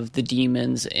portrayals of the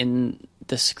demons in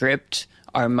the script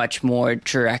are much more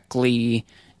directly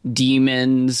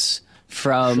demons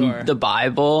from Sure. the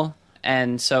Bible.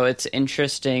 And so it's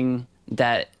interesting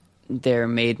that they're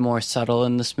made more subtle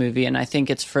in this movie, and I think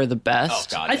it's for the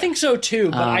best. Oh, God. I think so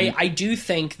too, but I do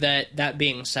think that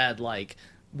being said, like,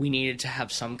 we needed to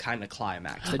have some kind of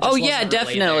climax. That just Oh, yeah, wasn't really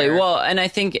definitely. there. Well, and I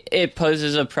think it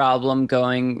poses a problem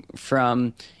going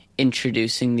from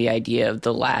introducing the idea of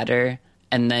the ladder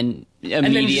and then And then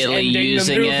just immediately ending the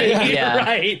using movie. it. Yeah.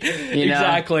 Right. know,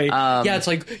 Exactly. Yeah, it's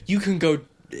like you can go.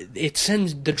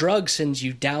 The drug sends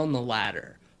you down the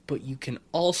ladder, but you can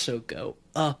also go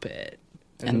up it.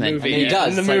 And then- And he does.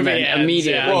 And the It's like, movie then ends,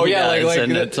 immediately yeah. Whoa, yeah, does, like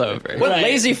and the- it's over. What Right.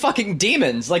 lazy fucking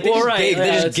demons! Like they Well, just, right, they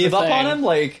yeah, just that's give the up on thing. him,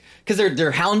 like because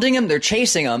they're hounding him, they're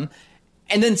chasing him,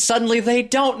 and then suddenly they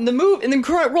don't in the move, and then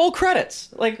roll credits.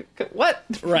 Like what?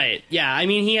 Right. Yeah. I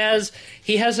mean, he has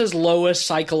his lowest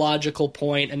psychological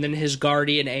point, and then his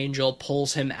guardian angel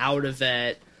pulls him out of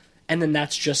it, and then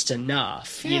that's just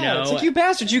enough, you know? It's like, you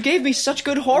bastards, you gave me such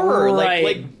good horror. Right.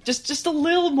 Like just a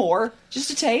little more, just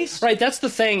a taste. Right, that's the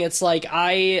thing. It's like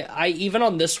I even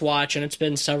on this watch, and it's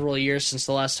been several years since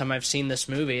the last time I've seen this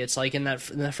movie. It's like in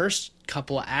the first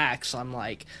couple of acts, I'm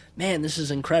like, man, this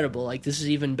is incredible. Like, this is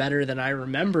even better than I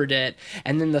remembered it.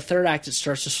 And then the third act, it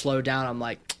starts to slow down. I'm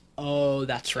like, oh,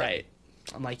 that's right.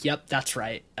 I'm like, yep, that's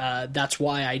right. That's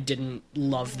why I didn't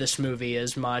love this movie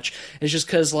as much. It's just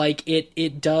because, like,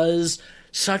 it does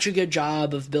such a good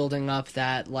job of building up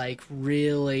that, like,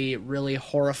 really, really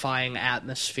horrifying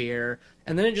atmosphere.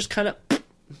 And then it just kind of,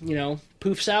 you know,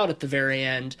 poofs out at the very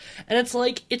end. And it's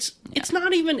like, it's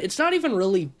not even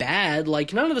really bad.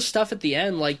 Like, none of the stuff at the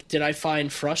end, like, did I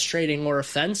find frustrating or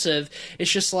offensive.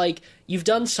 It's just like, you've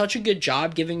done such a good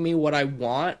job giving me what I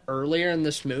want earlier in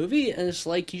this movie, and it's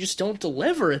like, you just don't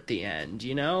deliver at the end,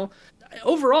 you know?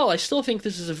 Overall, I still think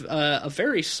this is a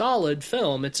very solid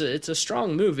film. It's a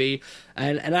strong movie,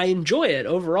 and I enjoy it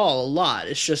overall a lot.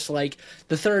 It's just like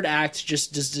the third act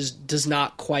just does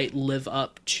not quite live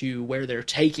up to where they're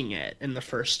taking it in the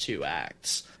first two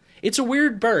acts. It's a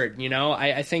weird bird, you know.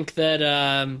 I think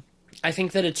that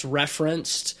it's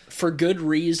referenced for good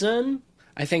reason.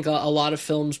 I think a lot of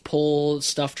films pull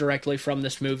stuff directly from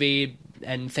this movie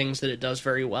and things that it does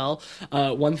very well.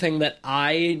 One thing that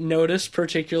I noticed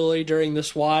particularly during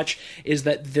this watch is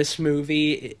that this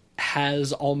movie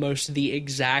has almost the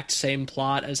exact same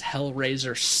plot as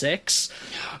Hellraiser 6,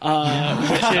 which is...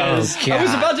 I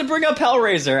was about to bring up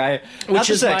Hellraiser.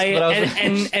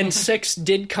 And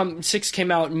 6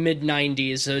 came out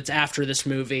mid-90s, so it's after this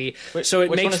movie. So it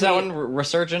which makes one is that one?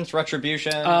 Resurgence?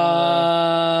 Retribution?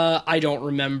 I don't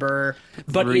remember.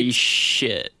 But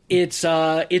shit. It's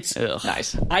Ugh.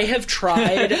 Nice. I have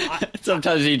tried.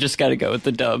 Sometimes you just got to go with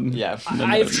the dub. Yeah.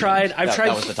 I've tried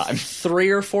that was the time. 3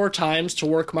 or 4 times to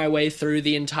work my way through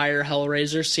the entire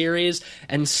Hellraiser series,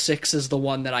 and 6 is the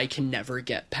one that I can never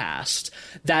get past.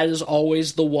 That is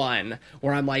always the one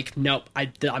where I'm like, nope,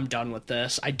 I'm done with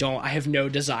this. I have no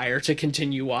desire to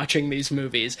continue watching these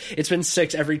movies. It's been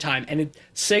 6 every time, and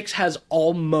 6 has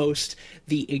almost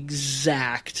the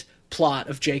exact plot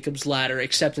of Jacob's Ladder,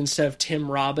 except instead of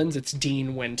Tim Robbins, it's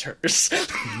Dean Winters.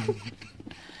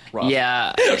 Rough.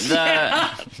 Yeah,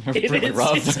 Really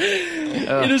rough.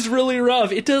 It is really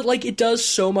rough. It does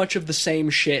so much of the same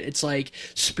shit. It's like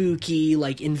spooky,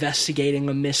 like investigating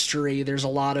a mystery. There's a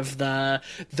lot of the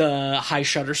high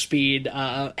shutter speed,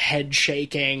 head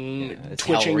shaking,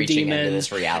 twitching demons. Into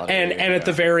this reality. And at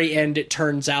the very end, it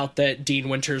turns out that Dean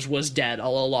Winters was dead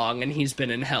all along, and he's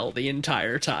been in hell the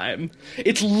entire time.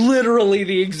 It's literally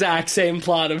the exact same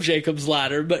plot of Jacob's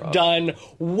Ladder, but done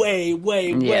way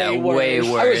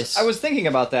worse. I was thinking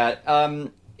about that.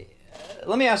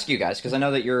 Let me ask you guys, because I know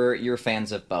that you're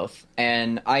fans of both,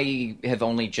 and I have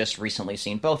only just recently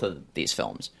seen both of these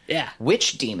films. Yeah.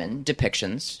 Which demon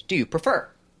depictions do you prefer?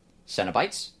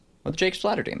 Cenobites or the Jacob's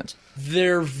Ladder demons?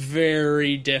 They're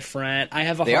very different. I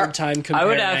have a hard time comparing. I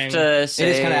would have to say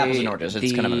it is kind of apples and oranges.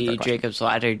 It's kind of the a Jacob's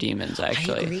Ladder demons,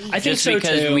 actually. I think just so,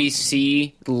 because too. we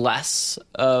see less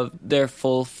of their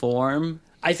full form.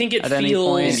 I think it At any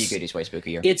point. Maybe feels Goody's way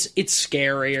spookier. it's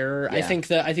scarier. Yeah. I think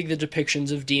the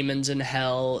depictions of demons in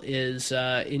hell is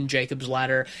in Jacob's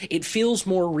Ladder. It feels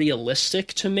more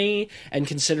realistic to me, and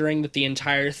considering that the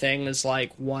entire thing is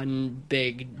like one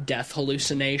big death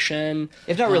hallucination.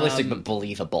 If not realistic, but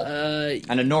believable.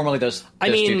 And normally those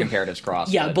two comparatives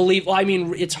cross. Yeah, but...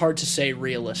 it's hard to say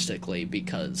realistically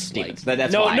because Demons. like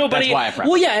That's why I prefer.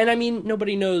 Well, yeah, and I mean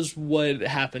nobody knows what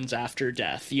happens after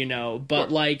death, you know,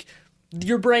 but like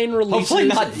your brain releases. Hopefully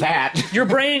not that. Your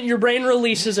brain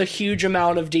releases a huge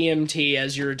amount of DMT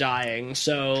as you're dying.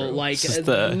 So like This is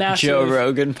the massive, Joe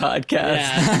Rogan podcast.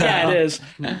 Yeah, it is.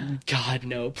 God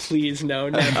no, please no,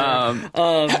 never.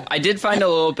 I did find a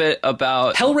little bit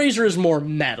about Hellraiser is more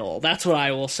metal. That's what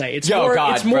I will say. It's Oh, more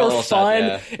God, it's more Brill fun.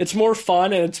 said, yeah. It's more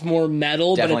fun and it's more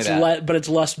metal, Definitely but it's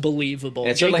less believable.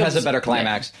 It certainly has a Jacob's- better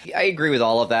climax. I agree with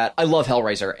all of that. I love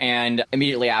Hellraiser, and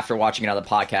immediately after watching it on the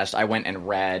podcast, I went and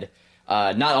read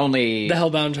not only The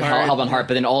Hellbound Heart.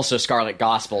 but then also Scarlet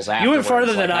Gospels afterwards. You went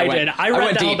farther than I went- did. I read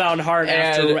went The deep. Hellbound Heart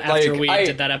And, after we I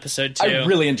did that episode too. I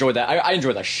really enjoyed that. I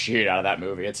enjoyed the shit out of that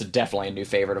movie. It's definitely a new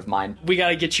favorite of mine. We got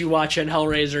to get you watching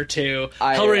Hellraiser 2.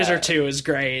 I, Hellraiser 2 is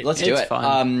great. Let's do It's it.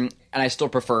 fun. And I still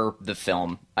prefer the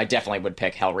film. I definitely would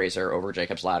pick Hellraiser over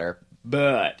Jacob's Ladder.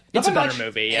 But It's not a by better much.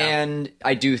 movie, yeah. And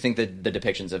I do think that the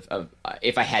depictions of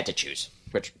if I had to choose,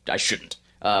 which I shouldn't,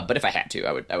 But if I had to,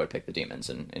 I would pick the demons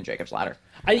in Jacob's Ladder.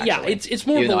 Yeah, actually. it's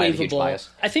more Even though I have a huge believable. bias.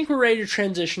 I think we're ready to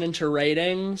transition into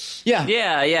ratings. Yeah.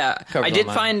 Covered I did all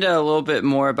mine. find a little bit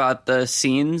more about the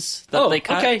scenes that they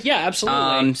cut. Okay, yeah,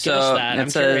 absolutely. Give So us that. I'm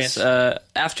it says, curious.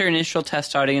 after initial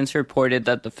test audience reported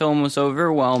that the film was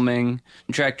overwhelming,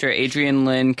 director Adrian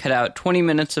Lin cut out 20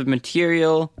 minutes of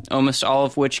material, almost all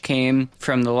of which came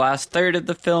from the last third of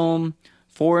the film.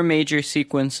 4 major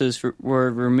sequences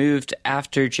were removed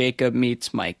after Jacob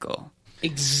meets Michael.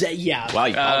 Yeah. Wow,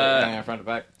 you followed it front to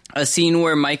back. A scene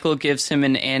where Michael gives him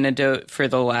an antidote for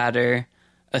the ladder.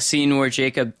 A scene where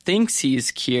Jacob thinks he's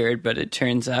cured, but it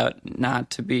turns out not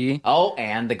to be. Oh,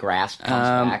 and the grasp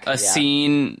comes back. A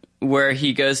scene where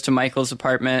he goes to Michael's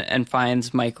apartment and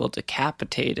finds Michael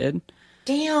decapitated.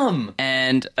 Damn!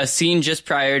 And a scene just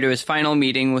prior to his final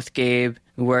meeting with Gabe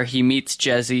where he meets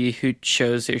Jesse, who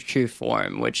shows her true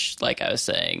form, which, like I was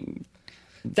saying,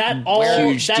 That all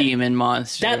huge that, demon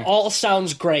monster. that all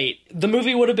sounds great. The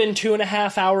movie would have been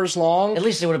 2.5 hours long. At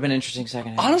least it would have been an interesting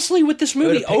second half. Honestly, with this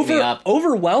movie, would've picked me up.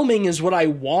 overwhelming is what I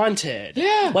wanted.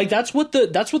 Yeah. Like that's what the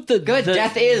Good,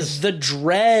 death is. the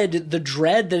dread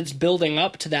that it's building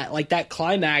up to that, like that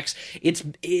climax. It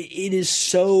is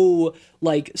so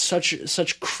like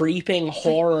such creeping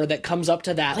horror that comes up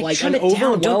to that, like trim an it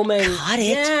down, don't overwhelming. cut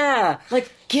it. Yeah.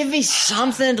 Like, give me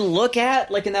something to look at,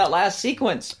 like in that last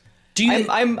sequence. Do you?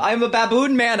 I'm a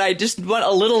baboon man. I just want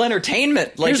a little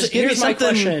entertainment. Like, just give me here's my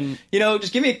something. question.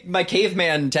 Just give me my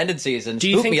caveman tendencies and do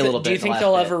you spook think me a little bit. do you in the think last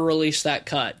they'll bit. ever release that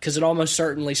cut? Because it almost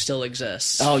certainly still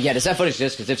exists. Oh yeah, does that footage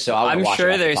exist? Because if so, I would I'm watch it sure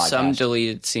after the there's some podcast.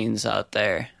 deleted scenes out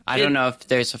there. I don't know if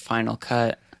there's a final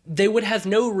cut. They would have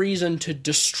no reason to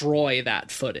destroy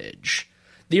that footage.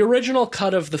 The original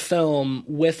cut of the film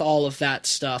with all of that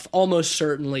stuff almost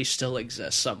certainly still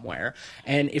exists somewhere.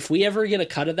 And if we ever get a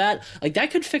cut of that, like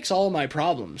that could fix all of my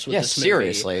problems with Yeah, this movie.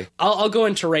 seriously. I'll go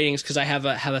into ratings because I have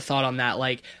a thought on that.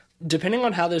 Like, depending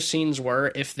on how those scenes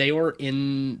were, if they were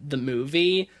in the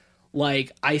movie,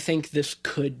 like I think this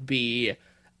could be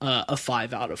a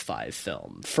 5 out of 5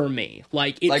 film for me.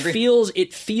 Like I agree.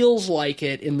 it feels like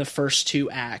it in the first 2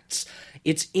 acts.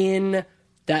 It's in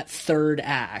that third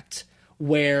act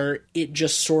where it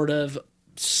just sort of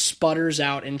sputters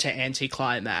out into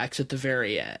anticlimax at the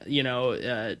very end,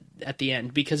 at the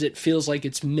end, because it feels like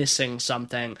it's missing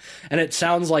something, and it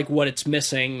sounds like what it's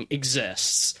missing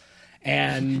exists.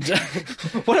 And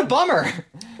What a bummer!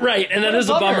 right, and that What a is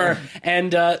a bummer. bummer.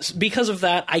 And because of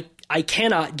that, I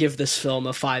cannot give this film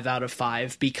a 5 out of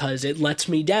 5 because it lets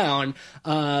me down.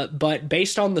 But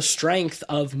based on the strength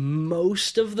of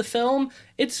most of the film,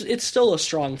 it's still a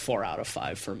strong 4 out of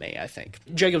 5 for me. I think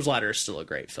Jacob's Ladder is still a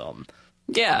great film.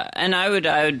 Yeah, and I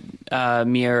would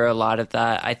mirror a lot of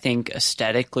that. I think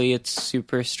aesthetically it's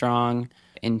super strong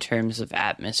in terms of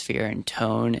atmosphere and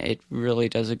tone. It really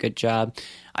does a good job.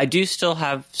 I do still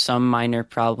have some minor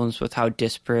problems with how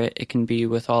disparate it can be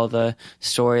with all the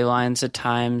storylines at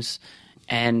times,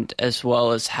 and as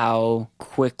well as how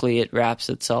quickly it wraps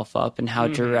itself up and how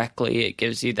directly it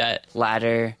gives you that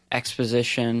ladder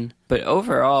exposition. But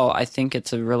overall, I think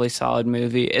it's a really solid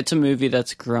movie. It's a movie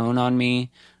that's grown on me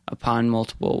upon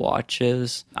multiple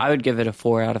watches. I would give it a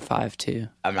 4 out of 5 too.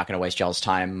 I'm not going to waste y'all's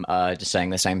time just saying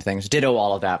the same things. Ditto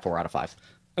all of that. 4 out of 5.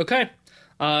 Okay.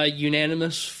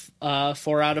 Unanimous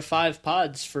 4 out of 5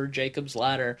 pods for Jacob's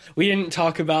Ladder. We didn't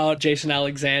talk about Jason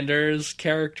Alexander's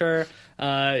character.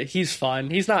 He's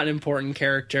fun. He's not an important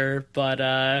character,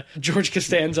 but George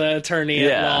Costanza, attorney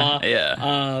at law.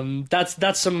 Yeah.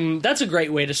 That's a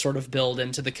great way to sort of build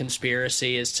into the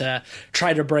conspiracy, is to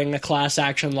try to bring a class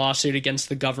action lawsuit against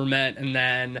the government, and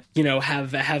then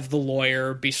have the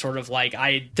lawyer be sort of like,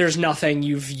 there's nothing,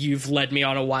 you've led me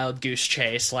on a wild goose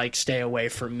chase, like stay away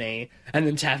from me, and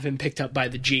then to have him picked up by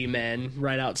the G-men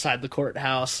right outside the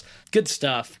courthouse. Good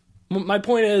stuff. My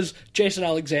point is, Jason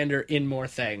Alexander in more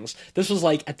things. This was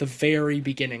like at the very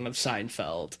beginning of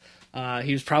Seinfeld.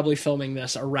 He was probably filming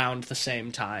this around the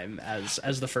same time as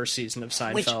the first season of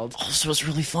Seinfeld. Which also was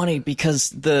really funny because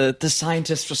the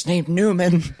scientist was named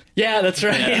Newman. Yeah, that's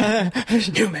right.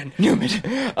 Newman.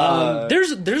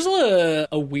 There's a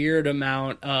weird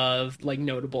amount of like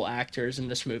notable actors in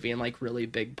this movie in like really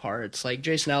big parts. Like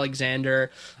Jason Alexander,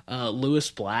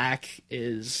 Louis Black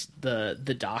is the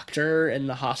doctor in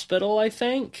the hospital, I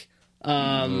think.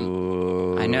 I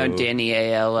know Danny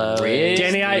Aiello. Really?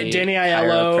 Danny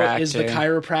Aiello is the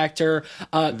chiropractor.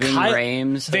 Ving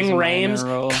Rhames. Ving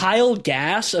Rhames. Kyle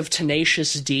Gass of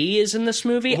Tenacious D is in this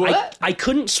movie. What? I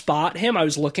couldn't spot him. I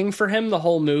was looking for him the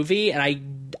whole movie, and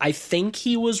I think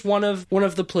he was one of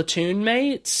the platoon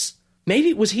mates.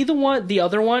 Maybe was he the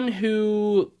other one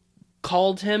who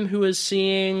called him who was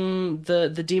seeing the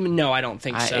demon? No, I don't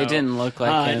think so. It didn't look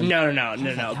like him.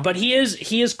 No. But he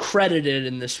is credited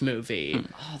in this movie.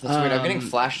 Oh, that's weird. I'm getting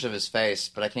flashes of his face,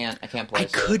 but I can't place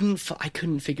it. I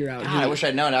couldn't figure out. God, I wish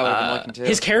I'd known. I would have been looking too.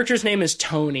 His character's name is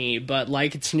Tony, but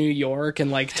like it's New York,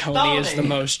 and like Tony is the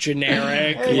most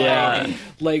generic,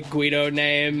 like Guido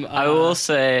name. I will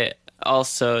say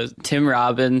also Tim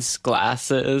Robbins'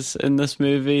 glasses in this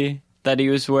movie that he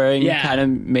was wearing kind of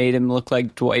made him look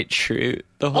like Dwight Schrute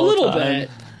the whole time. A little bit.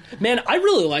 Man, I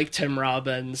really like Tim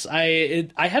Robbins. I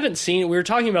haven't seen... We were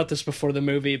talking about this before the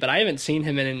movie, but I haven't seen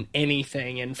him in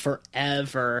anything in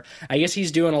forever. I guess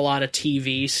he's doing a lot of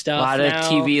TV stuff A lot now, of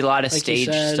TV, a lot of like stage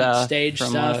stuff,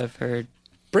 from what I've heard.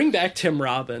 Bring back Tim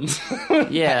Robbins.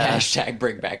 Yeah. Hashtag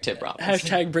bring back Tim Robbins.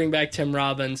 Hashtag bring back Tim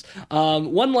Robbins.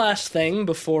 One last thing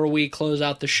before we close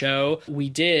out the show. We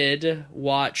did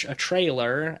watch a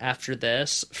trailer after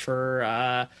this for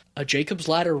a Jacob's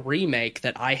Ladder remake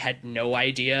that I had no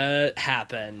idea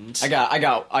happened. I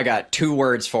got 2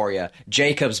 words for you.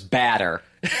 Jacob's batter.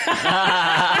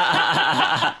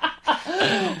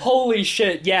 Holy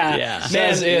shit! Yeah.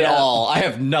 Says it all. I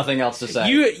have nothing else to say.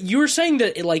 You were saying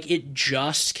that it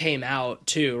just came out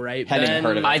too, right? Hadn't even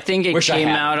heard of it. I think it came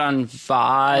out on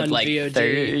VOD VOD.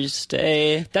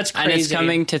 Thursday. That's crazy. And it's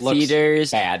coming to Looks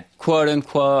theaters. bad. Quote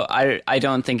unquote. I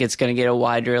don't think it's going to get a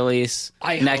wide release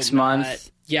next month. Not.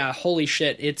 Yeah, holy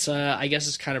shit. It's I guess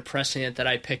it's kind of prescient that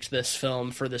I picked this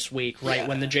film for this week, right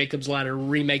when the Jacob's Ladder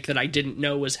remake that I didn't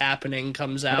know was happening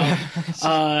comes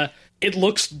out. It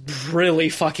looks really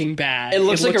fucking bad. It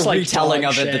looks like a retelling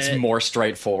dog of it shit. that's more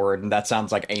straightforward, and that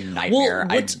sounds like a nightmare.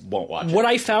 I won't watch it. What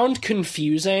I found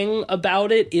confusing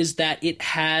about it is that it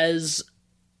has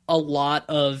a lot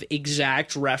of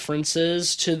exact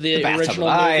references to the original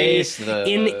movie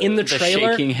in the trailer.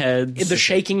 The shaking heads. The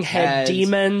shaking head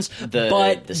demons.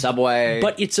 The subway.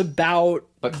 But it's about...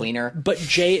 But cleaner. But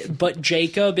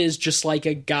Jacob is just like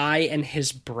a guy, and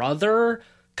his brother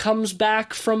comes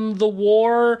back from the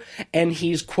war, and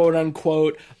he's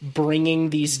quote-unquote bringing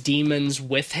these demons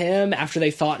with him after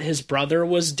they thought his brother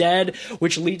was dead,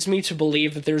 which leads me to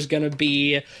believe that there's going to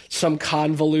be some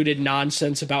convoluted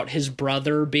nonsense about his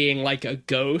brother being like a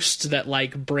ghost that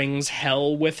like brings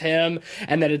hell with him,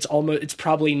 and that it's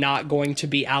probably not going to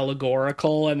be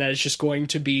allegorical, and that it's just going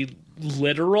to be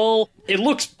literal. It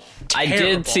looks terrible. I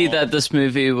did see that this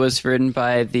movie was written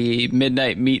by the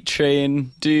Midnight Meat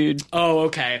Train dude. Oh,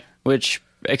 okay. Which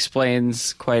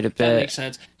explains quite a bit. That makes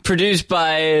sense. Produced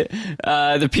by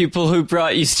the people who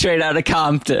brought you straight out of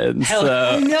Compton.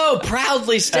 No,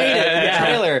 proudly stated in the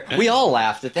trailer. We all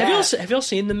laughed at that. Have y'all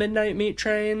seen the Midnight Meat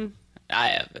Train? I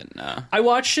haven't, no. I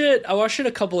watched it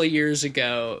a couple of years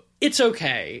ago. It's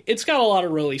okay. It's got a lot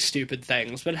of really stupid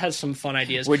things, but it has some fun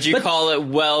ideas. Would you call it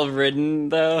well written,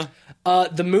 though?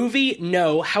 The movie,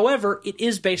 no. However, it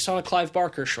is based on a Clive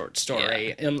Barker short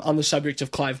story on the subject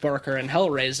of Clive Barker and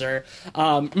Hellraiser.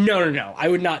 No. I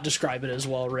would not describe it as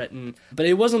well written, but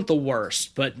it wasn't the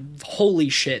worst. But holy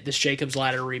shit, this Jacob's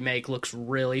Ladder remake looks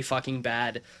really fucking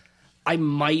bad. I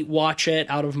might watch it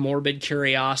out of morbid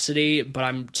curiosity, but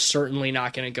I'm certainly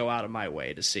not going to go out of my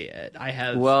way to see it.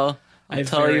 I'll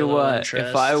tell you what, interest.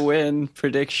 if I win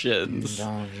predictions...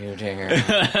 Don't you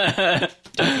dare.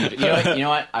 You know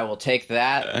what? I will take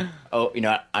that. Oh, you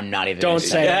know what? I'm not even going to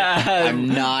say it. I'm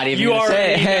not even going to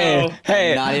say it.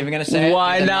 Hey, I'm not even going to say it.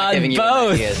 Why not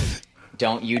both?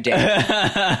 Don't you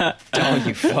dare. Don't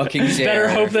you fucking dare. Better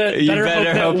hope that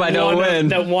I don't win.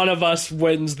 That one of us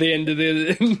wins the end of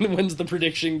wins the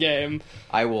prediction game.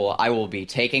 I will be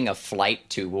taking a flight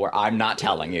to where I'm not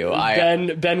telling you.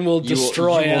 Ben will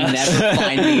destroy us. You will never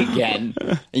find me again.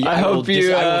 I hope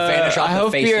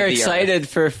you're excited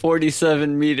for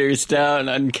 47 meters down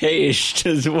uncaged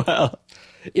as well.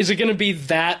 Is it going to be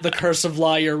that, The Curse of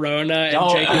La Llorona, and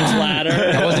Jacob's Ladder?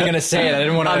 I wasn't going to say it. I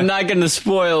didn't want to. I'm not going to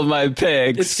spoil my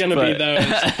picks. It's going to be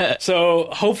those. So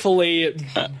hopefully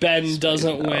Ben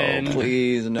doesn't win.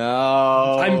 Please,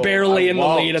 no. I'm barely in the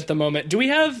lead at the moment.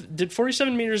 Did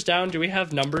 47 meters down, do we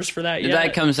have numbers for that yet?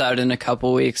 That comes out in a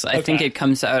couple weeks. I think it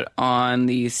comes out on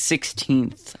the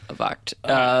 16th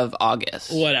of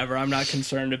August. Whatever, I'm not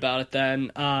concerned about it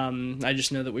then. I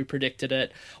just know that we predicted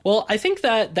it. Well, I think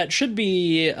that should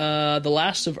be the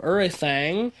last of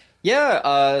Urathang.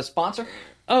 Yeah, sponsor?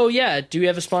 Oh, yeah. Do you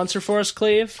have a sponsor for us,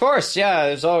 Cleve? Of course, yeah.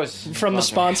 There's always from the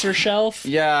sponsor shelf.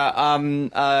 Yeah. Let me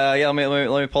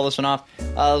pull this one off.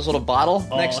 This little bottle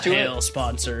next to it. All hail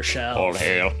sponsor shelf. All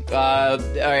hail. All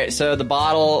right. So the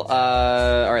bottle.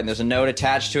 All right. And there's a note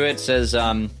attached to it. It says,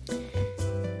 "Are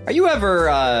you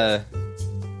ever?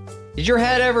 Did your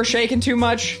head ever shaken too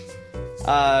much?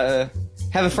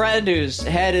 have a friend whose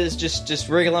head is just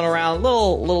wriggling around, a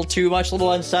little too much, a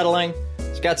little unsettling.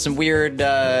 He's got some weird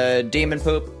demon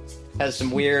poop. Has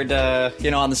some weird,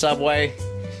 on the subway.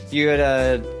 You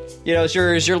had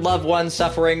is your loved one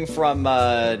suffering from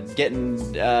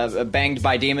getting banged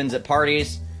by demons at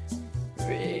parties?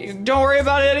 Don't worry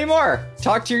about it anymore.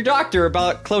 Talk to your doctor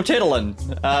about clotidolin.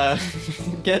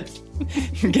 Get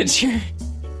your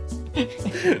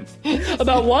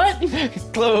About what?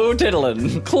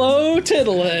 clotidolin.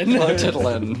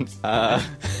 Clotidolin.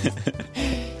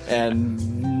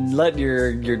 And let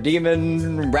your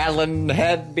demon rattling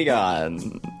head be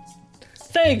gone.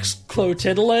 Thanks,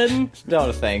 Clotidolin.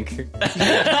 Don't think.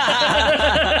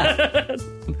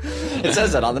 It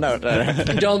says it on the note.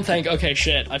 Don't think. Okay,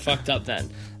 shit. I fucked up then.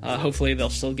 Hopefully they'll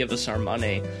still give us our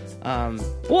money.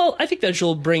 Well, I think that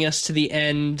will bring us to the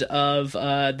end of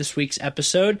this week's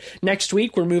episode. Next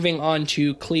week, we're moving on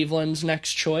to Cleveland's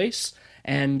Next Choice.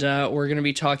 And we're going to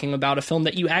be talking about a film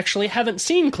that you actually haven't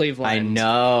seen, Cleveland. I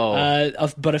know.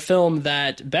 But a film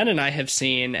that Ben and I have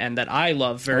seen and that I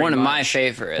love very much. One of my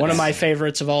favorites. One of my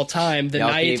favorites of all time.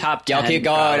 Y'all keep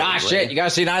going. Probably. Shit, you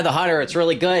gotta see Night of the Hunter. It's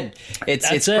really good.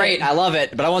 It's great. I love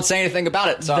it, but I won't say anything about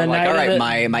it. So I'm like, all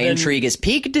right, my intrigue is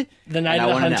piqued. The Night of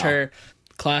the Hunter.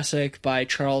 Classic by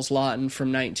Charles Laughton from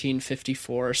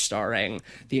 1954, starring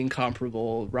the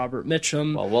incomparable Robert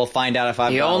Mitchum. Well, we'll find out if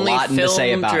I've The got a only lot to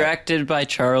say film about it. directed by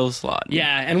Charles Laughton.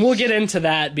 Yeah, and we'll get into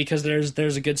that because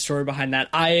there's a good story behind that.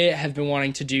 I have been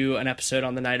wanting to do an episode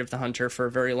on The Night of the Hunter for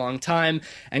a very long time,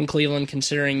 and Cleveland,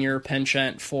 considering your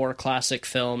penchant for classic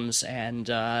films and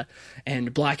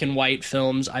black and white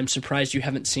films, I'm surprised you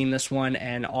haven't seen this one,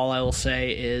 and all I will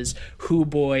say is, hoo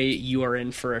boy, you are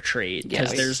in for a treat,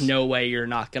 because there's no way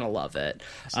you're not going to love it.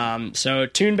 So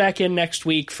tune back in next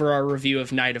week for our review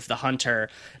of Night of the Hunter.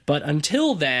 But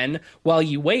until then, while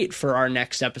you wait for our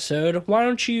next episode, why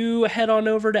don't you head on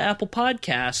over to Apple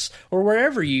Podcasts or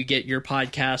wherever you get your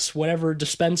podcasts, whatever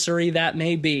dispensary that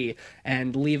may be,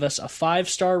 and leave us a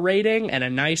 5-star rating and a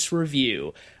nice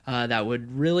review. That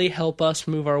would really help us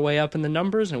move our way up in the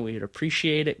numbers, and we'd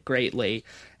appreciate it greatly.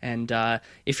 And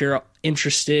if you're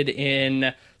interested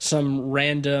in some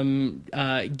random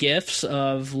GIFs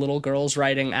of little girls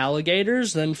riding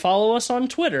alligators, then follow us on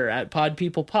Twitter at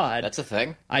PodPeoplePod. That's a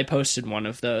thing. I posted one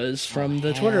of those from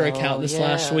the Twitter account this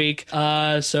last week.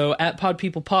 So at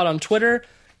PodPeoplePod on Twitter.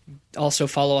 Also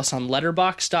follow us on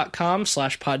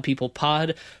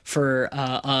letterboxd.com/podpeoplepod for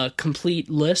a complete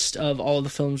list of all of the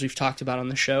films we've talked about on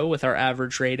the show with our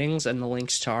average ratings and the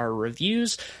links to our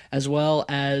reviews, as well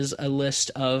as a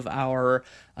list of our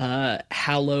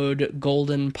hallowed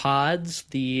golden pods,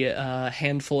 the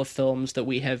handful of films that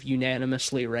we have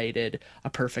unanimously rated a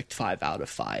perfect 5 out of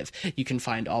 5. You can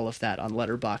find all of that on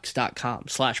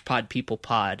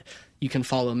letterboxd.com/podpeoplepod. You can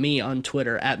follow me on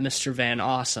Twitter at Mr. Van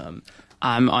Awesome.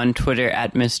 I'm on Twitter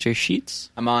at Mr. Sheets.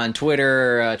 I'm on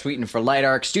Twitter, tweeting for Light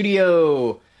Arc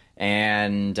Studio.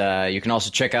 And you can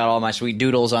also check out all my sweet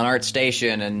doodles on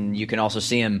ArtStation. And you can also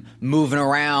see him moving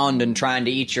around and trying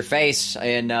to eat your face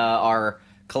in our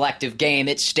collective game,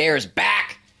 It Stares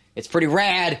Back. It's pretty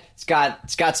rad. It's got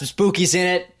some spookies in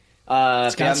it.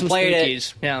 If you haven't played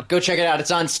it, go check it out. It's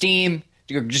on Steam.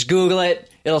 Just Google it.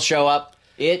 It'll show up.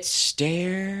 It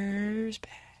Stares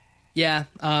Back. Yeah,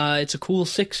 it's a cool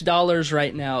 $6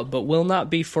 right now, but will not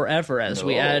be forever as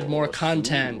we add more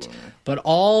content. But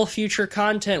all future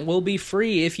content will be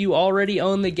free if you already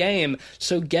own the game,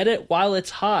 so get it while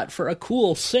it's hot for a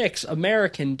cool $6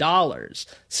 American dollars.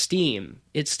 Steam,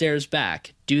 It Stares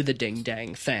Back, do the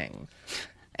ding-dang thing.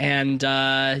 And,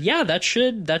 that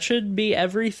should be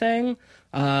everything.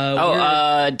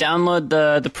 Download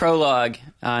the prologue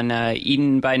on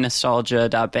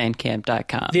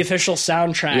EdenByNostalgia.bandcamp.com. The official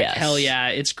soundtrack. Yes. Hell yeah,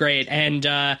 it's great. And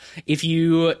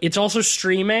it's also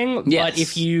streaming, but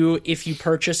if you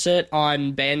purchase it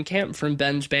on Bandcamp from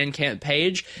Ben's Bandcamp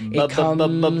page, it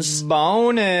comes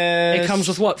bonus. It comes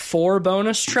with what, 4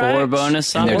 bonus tracks? 4 bonus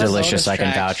songs. And they're delicious, I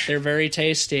can tracks. vouch. They're very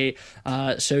tasty.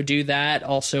 So do that.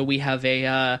 Also, we have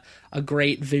a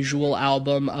great visual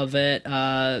album of it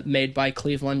made by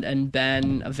Cleveland and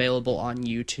Ben, available on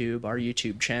YouTube, our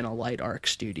YouTube channel, Light Arc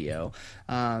Studio.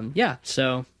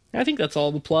 So I think that's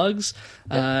all the plugs.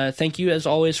 Thank you, as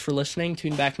always, for listening.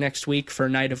 Tune back next week for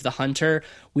Night of the Hunter.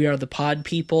 We are the Pod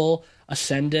People,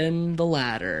 ascending the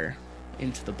ladder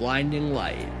into the blinding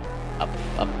light. Up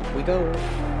we go.